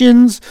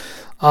politicians.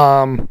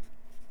 I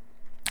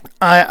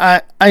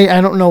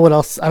don't know what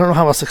else. I don't know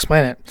how else to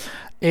explain it.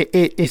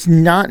 It's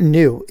not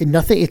new.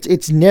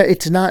 It's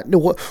not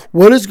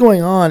what is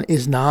going on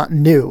is not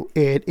new.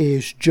 It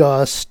is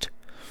just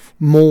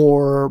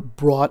more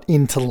brought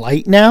into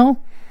light now,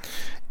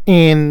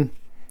 and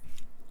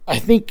I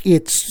think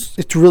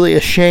it's really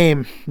a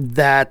shame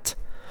that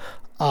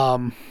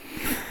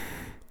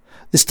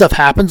this stuff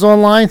happens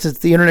online, since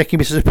the internet can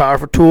be such a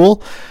powerful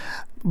tool.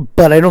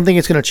 But I don't think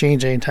it's going to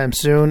change anytime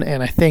soon,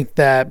 and I think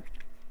that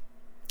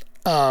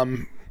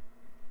the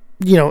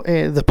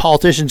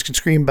politicians can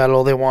scream about it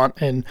all they want,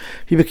 and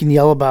people can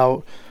yell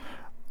about,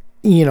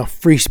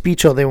 free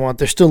speech all they want.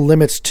 There's still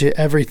limits to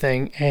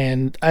everything,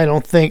 and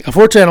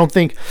unfortunately, I don't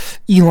think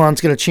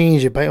Elon's going to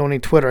change it by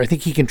owning Twitter. I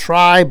think he can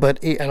try, but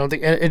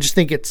I just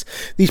think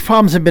these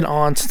problems have been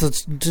on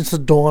since the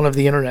dawn of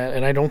the internet,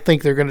 and I don't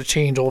think they're going to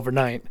change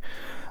overnight,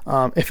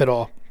 if at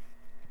all.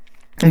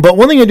 But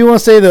one thing I do want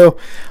to say, though,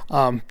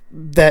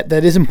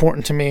 that is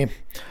important to me,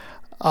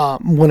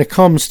 when it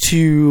comes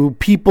to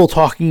people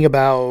talking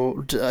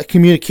about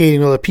communicating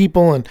with other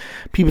people, and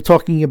people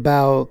talking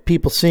about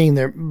people seeing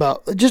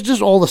about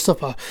just all the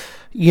stuff,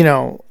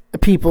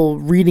 people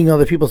reading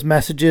other people's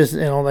messages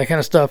and all that kind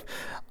of stuff.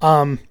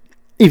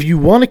 If you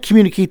want to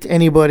communicate to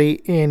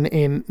anybody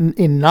in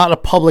not a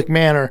public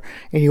manner,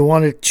 and you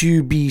want it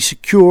to be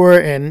secure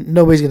and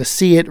nobody's going to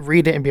see it,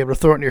 read it, and be able to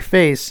throw it in your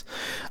face,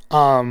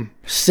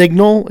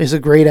 Signal is a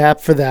great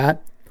app for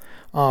that.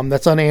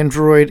 That's on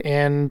Android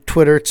and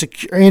Twitter. It's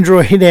secure.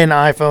 Android and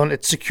iPhone.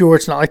 It's secure.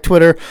 It's not like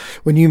Twitter.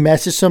 When you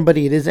message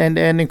somebody, it is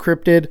end-to-end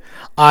encrypted.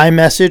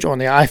 iMessage on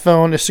the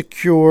iPhone is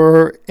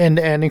secure,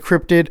 end-to-end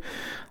encrypted.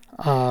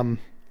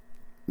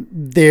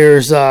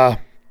 There's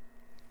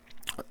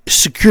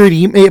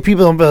security.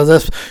 People don't know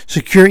this.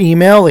 Secure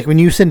email. Like when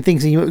you send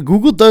things,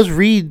 Google does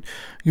read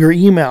your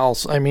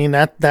emails. I mean,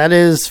 that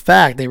is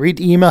fact. They read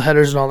email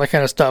headers and all that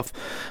kind of stuff.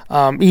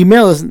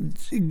 Email is,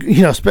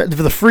 for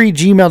the free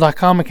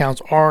gmail.com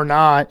accounts are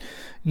not,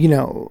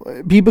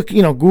 people,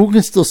 Google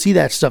can still see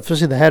that stuff,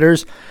 especially the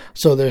headers.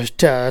 So there's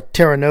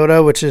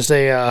Terranota, which is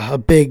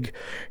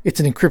it's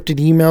an encrypted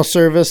email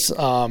service.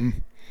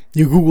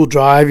 Your Google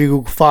Drive, your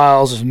Google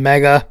Files, there's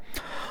Mega.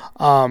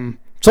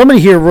 Somebody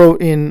here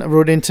wrote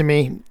into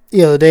me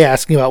the other day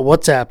asking about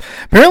WhatsApp.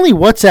 Apparently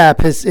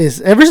WhatsApp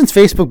is ever since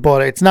Facebook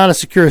bought it, it's not as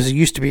secure as it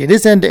used to be. It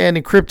is end-to-end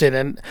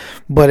encrypted,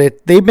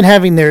 but they've been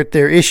having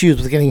their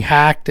issues with getting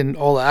hacked and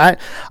all that.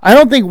 I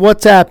don't think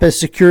WhatsApp is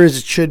secure as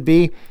it should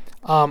be.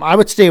 I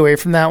would stay away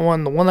from that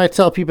one. The one I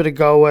tell people to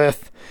go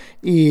with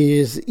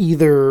is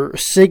either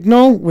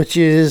Signal, which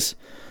is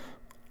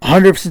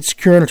 100%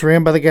 secure and it's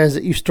ran by the guys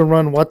that used to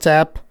run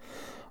WhatsApp.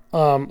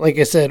 Like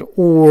I said,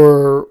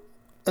 or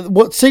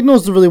what Signal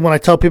is really one I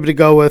tell people to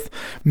go with.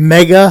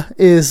 Mega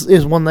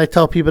is one that I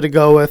tell people to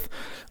go with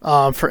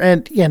for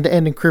end-to-end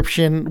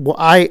encryption. Well,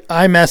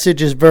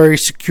 iMessage is very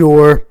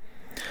secure.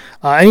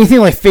 Anything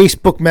like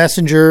Facebook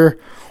Messenger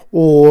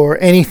or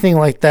anything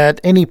like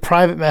that, any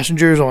private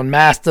messengers on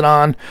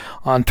Mastodon,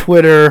 on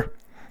Twitter,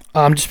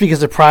 just because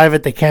they're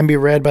private, they can be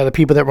read by the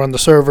people that run the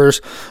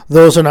servers.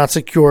 Those are not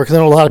secure, because I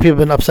know a lot of people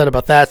have been upset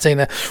about that, saying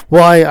that,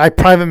 well, I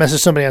private messaged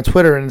somebody on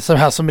Twitter and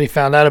somehow somebody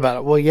found out about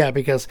it. Well, yeah,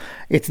 because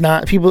it's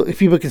not, people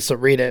can still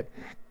read it.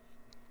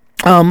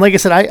 Like I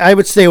said, I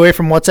would stay away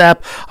from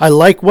WhatsApp. I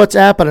like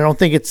WhatsApp, but I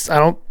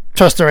don't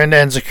trust their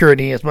end-to-end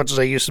security as much as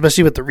I used,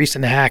 especially with the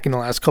recent hack in the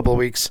last couple of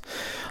weeks.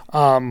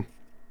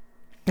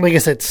 Like I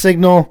said,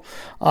 Signal.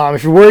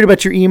 If you're worried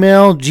about your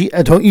email,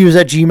 don't use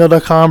at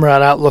gmail.com or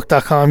at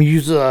outlook.com.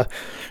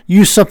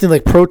 Use something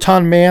like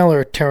Proton Mail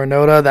or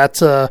Terranota.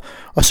 That's a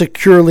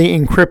securely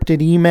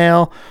encrypted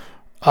email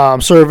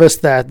service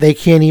that they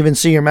can't even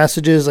see your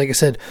messages. Like I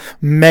said,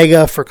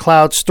 Mega for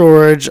cloud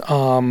storage. There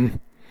are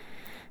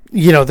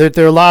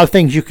a lot of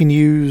things you can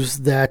use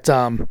that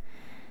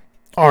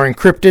are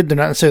encrypted. They're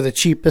not necessarily the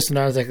cheapest.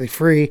 They're not exactly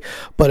free.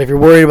 But if you're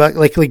worried about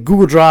like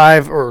Google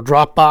Drive or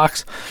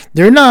Dropbox,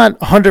 they're not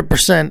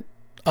 100%.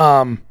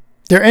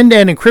 They're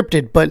end-to-end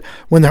encrypted, but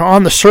when they're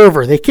on the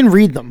server, they can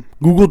read them.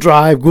 Google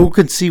Drive, Google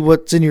can see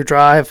what's in your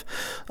drive.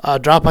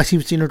 Dropbox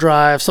can see in your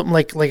drive. Something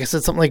like I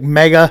said, something like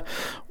Mega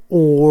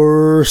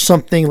or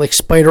something like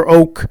Spider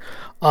Oak.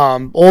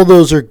 All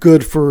those are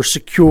good for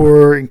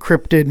secure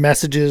encrypted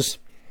messages.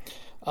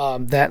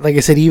 That, like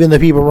I said, even the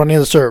people running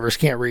the servers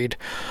can't read.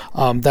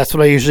 That's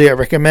what I usually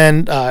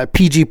recommend.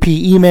 PGP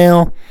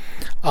email,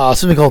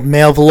 something called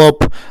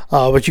Mailvelope,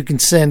 which you can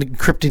send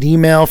encrypted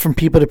email from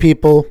people to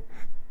people.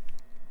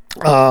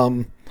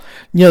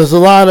 There's a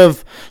lot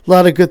of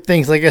good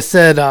things. Like I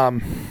said,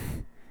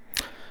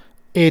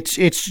 it's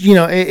we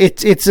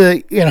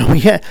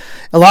get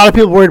a lot of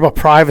people worried about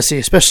privacy,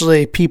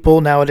 especially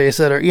people nowadays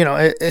that are,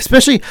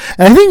 especially,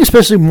 and I think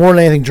especially more than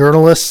anything,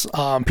 journalists,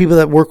 people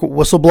that work with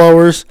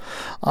whistleblowers,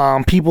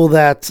 people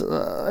that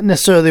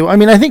necessarily,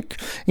 I think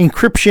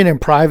encryption and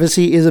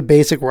privacy is a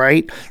basic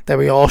right that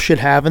we all should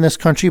have in this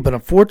country, but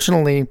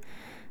unfortunately,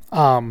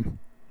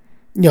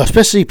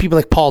 especially people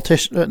like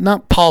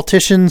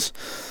politicians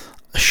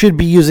should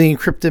be using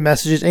encrypted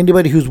messages.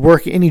 Anybody who's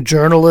any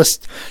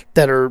journalists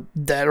that are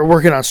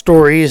working on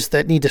stories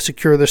that need to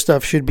secure their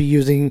stuff should be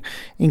using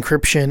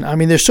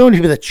encryption. There's so many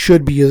people that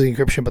should be using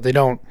encryption, but they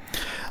don't.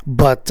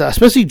 But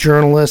especially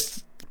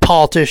journalists,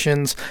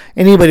 politicians,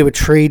 anybody with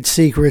trade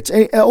secrets,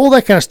 all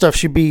that kind of stuff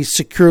should be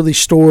securely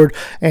stored,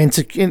 and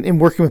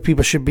working with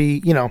people should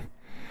be,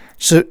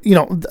 So,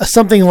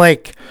 something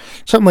like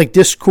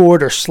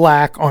Discord or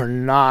Slack are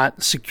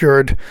not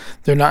secured.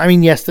 They're not,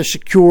 yes, they're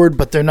secured,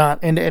 but they're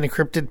not end-to-end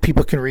encrypted.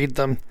 People can read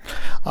them.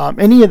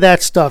 Any of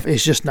that stuff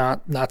is just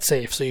not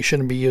safe, so you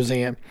shouldn't be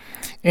using it.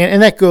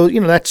 And that goes,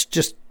 that's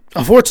just,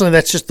 unfortunately,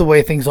 that's just the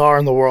way things are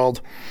in the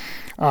world.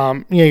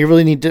 You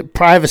really need to,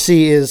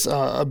 privacy is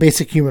a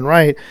basic human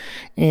right.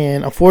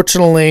 And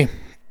unfortunately,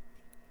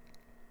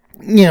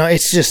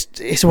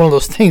 it's one of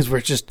those things where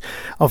it's just,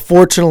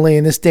 unfortunately,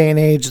 in this day and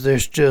age,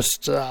 there's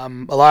just a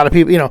lot of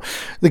people,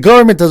 the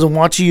government doesn't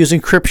want you to use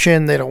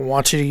encryption. They don't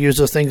want you to use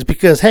those things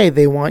because, hey,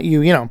 they want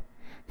you,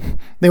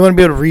 they want to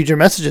be able to read your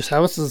messages.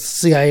 How is the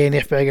CIA and the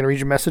FBI going to read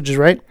your messages,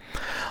 right?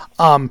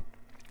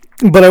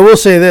 But I will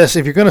say this,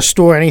 if you're going to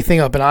store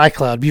anything up in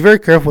iCloud, be very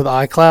careful with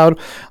iCloud.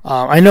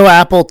 I know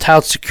Apple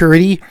touts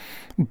security,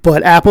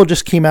 but Apple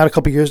just came out a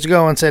couple years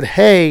ago and said,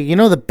 hey,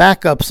 the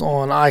backups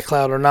on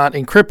iCloud are not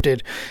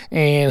encrypted.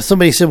 And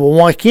somebody said, well,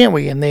 why can't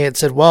we? And they had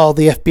said, well,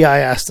 the FBI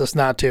asked us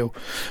not to.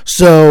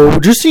 So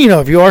just so you know,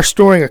 if you are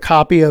storing a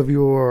copy of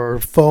your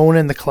phone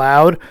in the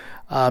cloud,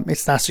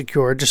 it's not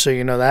secure, just so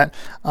you know that.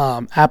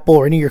 Apple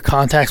or any of your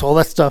contacts, all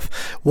that stuff,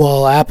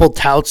 well, Apple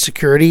touts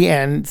security,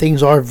 and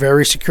things are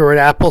very secure at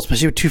Apple,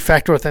 especially with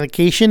two-factor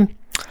authentication.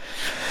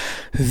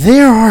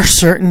 There are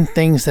certain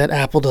things that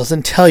Apple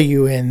doesn't tell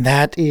you, and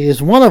that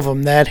is one of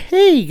them. That,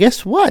 hey,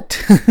 guess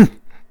what?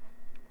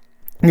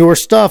 Your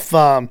stuff,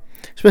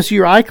 especially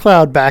your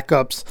iCloud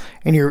backups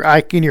and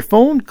your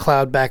phone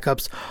cloud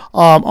backups,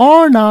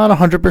 are not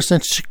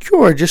 100%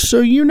 secure. Just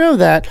so you know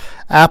that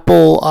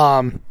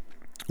Apple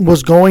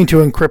was going to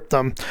encrypt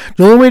them.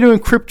 The only way to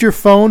encrypt your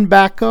phone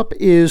backup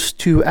is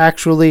to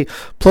actually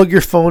plug your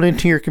phone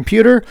into your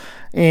computer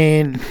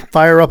and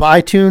fire up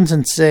iTunes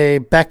and say,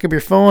 back up your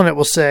phone. It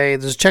will say,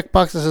 there's a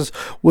checkbox that says,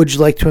 would you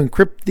like to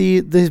encrypt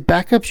these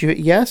backups? You hit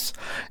yes,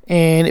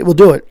 and it will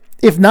do it.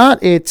 If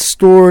not, it's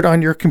stored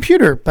on your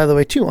computer, by the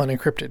way, too,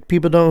 unencrypted.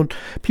 People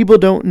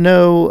don't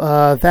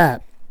know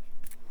that.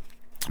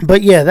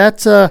 But yeah,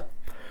 that's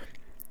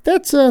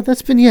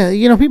been,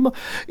 people,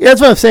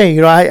 that's what I'm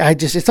saying. I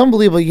just, it's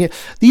unbelievable.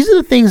 These are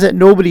the things that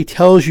nobody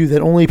tells you,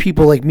 that only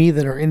people like me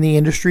that are in the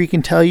industry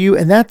can tell you.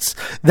 And that's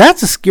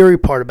the scary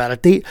part about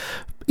it.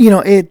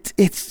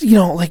 It's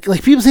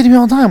like people say to me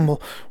all the time,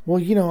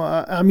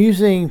 well, I'm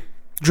using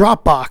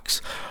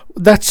Dropbox.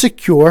 That's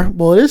secure.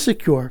 Well, it is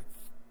secure,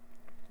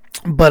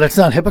 but it's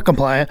not HIPAA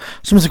compliant.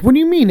 Someone's like, what do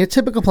you mean it's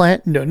HIPAA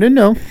compliant?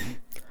 No.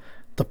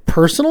 The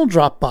personal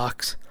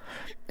Dropbox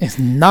is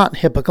not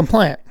HIPAA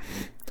compliant.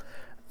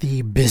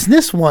 The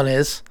business one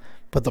is,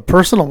 but the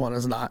personal one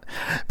is not.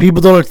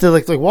 People don't understand,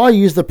 like, well, I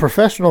use the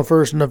professional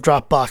version of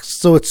Dropbox,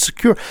 so it's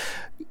secure.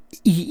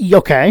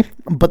 Okay,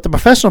 but the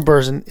professional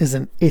version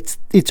isn't. It's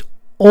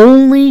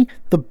only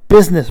the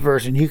business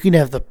version. You can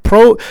have the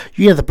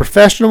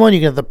professional one, you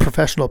can have the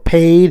professional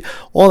paid,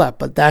 all that,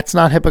 but that's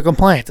not HIPAA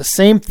compliant. The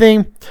same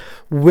thing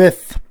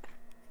with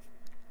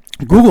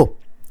Google.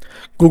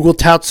 Google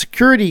touts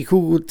security,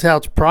 Google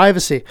touts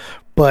privacy.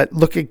 But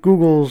look at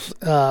Google's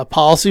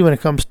policy when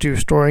it comes to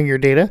storing your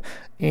data,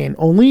 and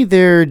only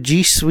their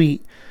G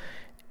Suite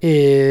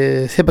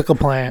is HIPAA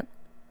compliant,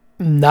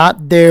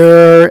 not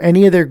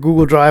any of their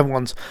Google Drive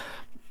ones.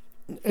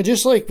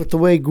 Just like with the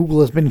way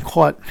Google has been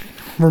caught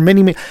for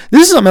many,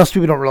 this is something else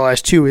people don't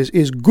realize too,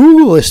 is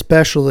Google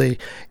especially,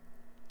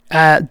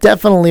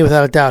 definitely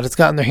without a doubt, it's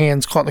gotten their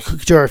hands caught in the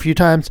cookie jar a few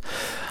times.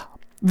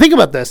 Think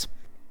about this.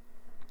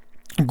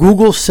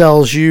 Google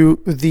sells you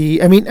we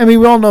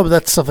all know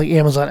that stuff like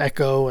Amazon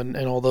Echo and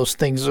all those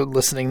things are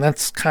listening.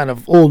 That's kind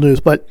of old news,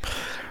 but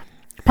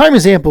prime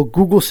example,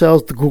 Google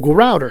sells the Google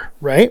router,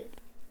 right?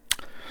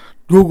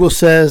 Google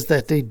says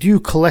that they do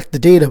collect the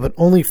data, but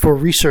only for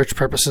research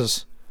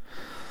purposes.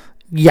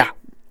 Yeah,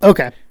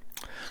 okay.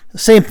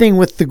 Same thing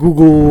with the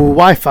Google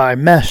Wi-Fi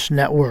mesh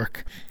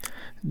network.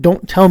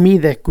 Don't tell me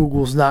that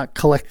Google's not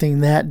collecting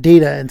that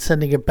data and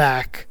sending it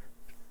back.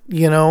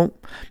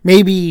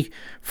 Maybe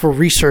for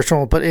research,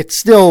 but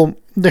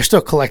they're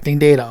still collecting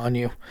data on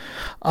you.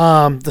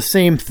 The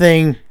same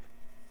thing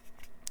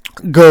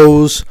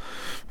goes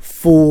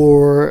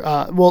for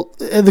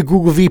the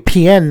Google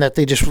VPN that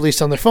they just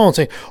released on their phone,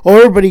 saying, "Oh,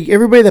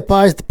 everybody that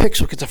buys the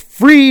Pixel gets a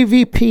free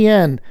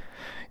VPN."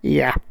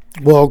 Yeah,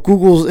 well,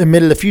 Google's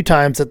admitted a few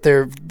times that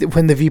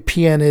when the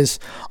VPN is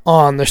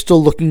on, they're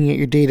still looking at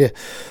your data.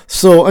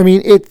 So, I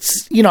mean,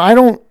 it's, I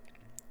don't,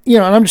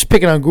 and I'm just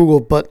picking on Google,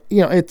 but,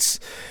 it's,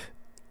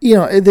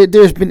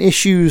 there's been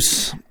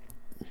issues.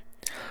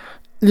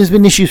 There's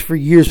been issues for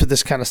years with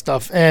this kind of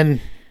stuff.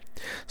 And,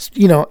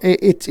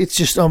 it's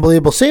just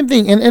unbelievable. Same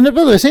thing. And by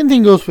the way, the same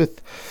thing goes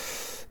with,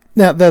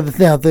 now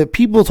the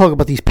people talk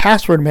about these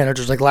password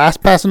managers like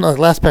LastPass, and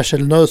LastPass had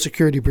another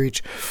security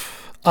breach.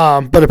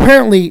 But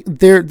apparently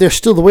they're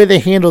still, the way they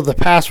handle the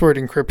password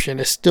encryption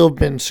has still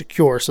been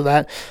secure. So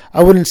that,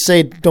 I wouldn't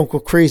say don't go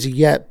crazy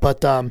yet,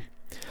 but,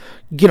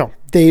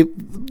 they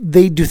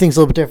do things a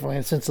little bit differently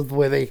in the sense of the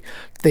way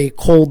they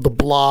code the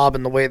blob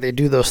and the way they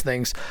do those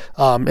things.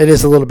 It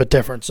is a little bit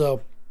different.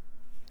 So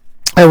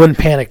I wouldn't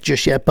panic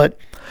just yet, but,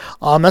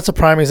 that's a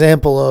prime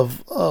example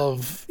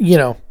of,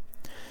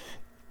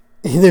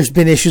 there's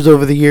been issues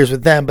over the years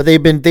with them, but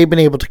they've been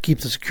able to keep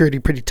the security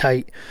pretty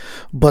tight.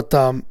 But,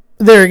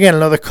 there again,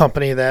 another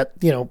company that,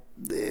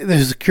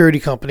 there's a security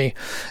company,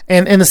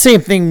 and the same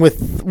thing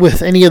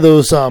with any of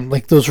those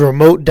like those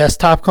remote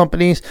desktop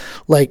companies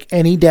like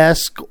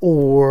AnyDesk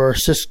or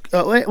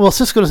Cisco. Well,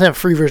 Cisco doesn't have a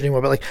free version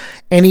anymore, but like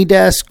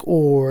AnyDesk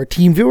or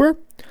TeamViewer,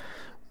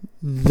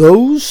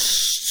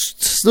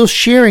 those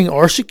sharing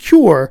are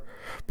secure,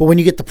 but when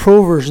you get the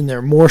pro version,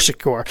 they're more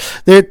secure.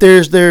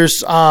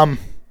 There's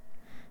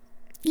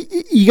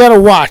you got to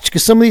watch,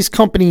 because some of these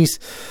companies,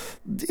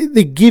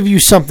 they give you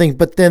something,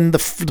 but then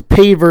the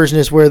paid version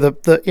is where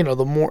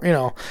the more,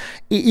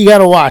 you got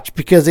to watch,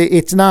 because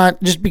it's not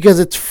just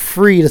because it's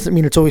free doesn't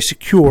mean it's always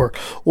secure.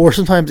 Or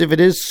sometimes if it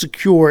is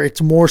secure,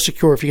 it's more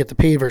secure if you get the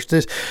paid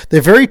version.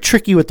 They're very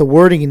tricky with the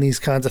wording in these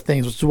kinds of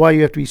things, which is why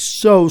you have to be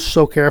so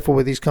careful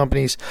with these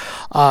companies.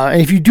 And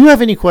if you do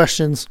have any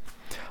questions,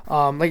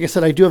 like I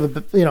said, I do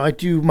have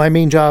my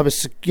main job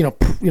is,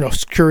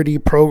 security,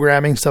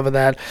 programming, stuff like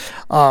that.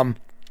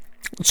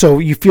 So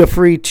you feel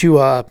free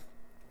to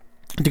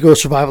go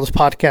to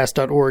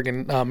survivalisttpodcast.org,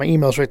 and my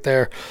email's right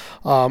there.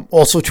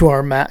 Also to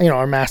our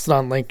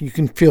Mastodon link. You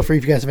can feel free,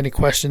 if you guys have any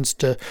questions,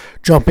 to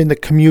jump in the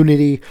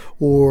community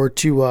or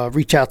to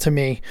reach out to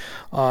me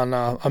on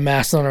a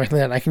Mastodon or anything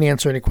like that. I can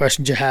answer any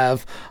questions you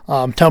have.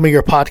 Tell me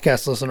you're a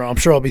podcast listener. I'm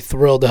sure I'll be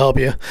thrilled to help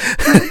you.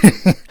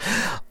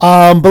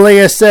 But like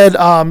I said,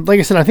 I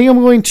think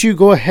I'm going to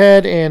go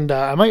ahead and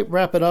I might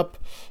wrap it up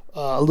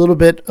a little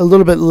bit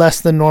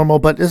less than normal,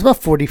 but it's about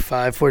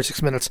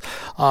 46 minutes.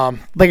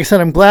 Like I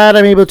said, I'm glad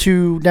I'm able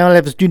to, now that I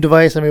have this new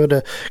device, I'm able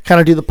to kind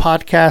of do the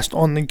podcast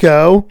on the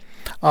go,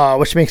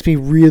 which makes me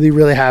really,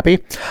 really happy.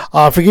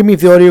 Forgive me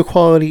if the audio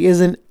quality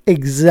isn't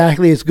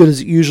exactly as good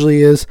as it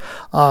usually is.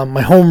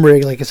 My home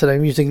rig, like I said,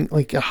 I'm using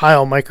like a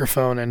Heil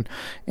microphone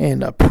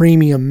and a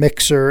premium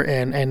mixer,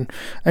 and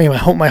I mean,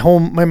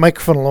 my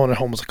microphone alone at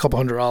home is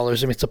 $200.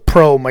 I mean, it's a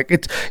pro mic.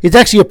 It's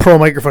actually a pro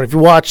microphone. If you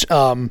watch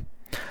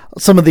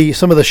some of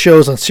the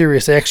shows on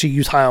Sirius, they actually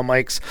use Heil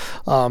mics.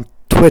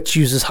 Twitch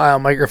uses Heil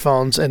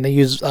microphones, and they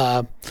use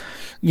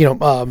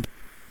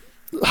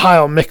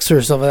Heil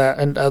mixers of that,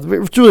 and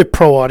it's really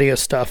pro audio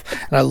stuff,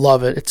 and I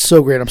love it. It's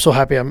so great. I'm so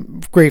happy.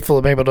 I'm grateful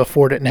I'm able to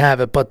afford it and have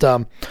it. But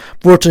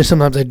fortunately,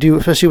 sometimes I do,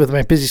 especially with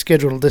my busy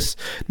schedule. This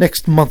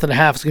next month and a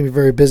half is going to be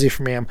very busy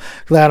for me. I'm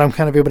glad I'm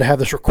kind of able to have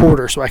this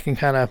recorder, so I can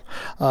kind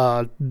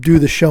of do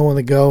the show on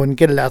the go and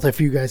get it out there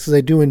for you guys, because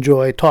I do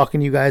enjoy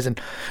talking to you guys, and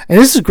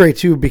this is great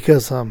too,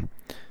 because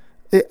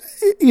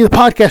the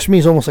podcast for me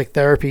is almost like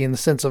therapy, in the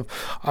sense of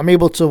I'm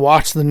able to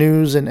watch the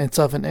news and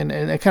stuff, and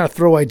I kind of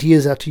throw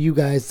ideas out to you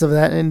guys, stuff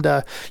like that. And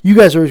you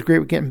guys are always great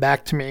with getting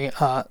back to me.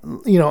 On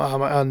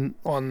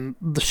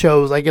the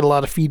shows, I get a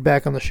lot of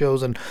feedback on the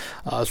shows, and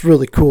it's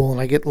really cool. And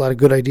I get a lot of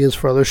good ideas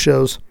for other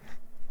shows.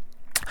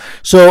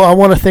 So I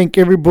want to thank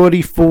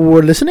everybody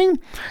for listening,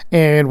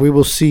 and we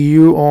will see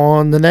you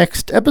on the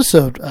next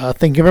episode.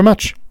 Thank you very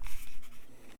much.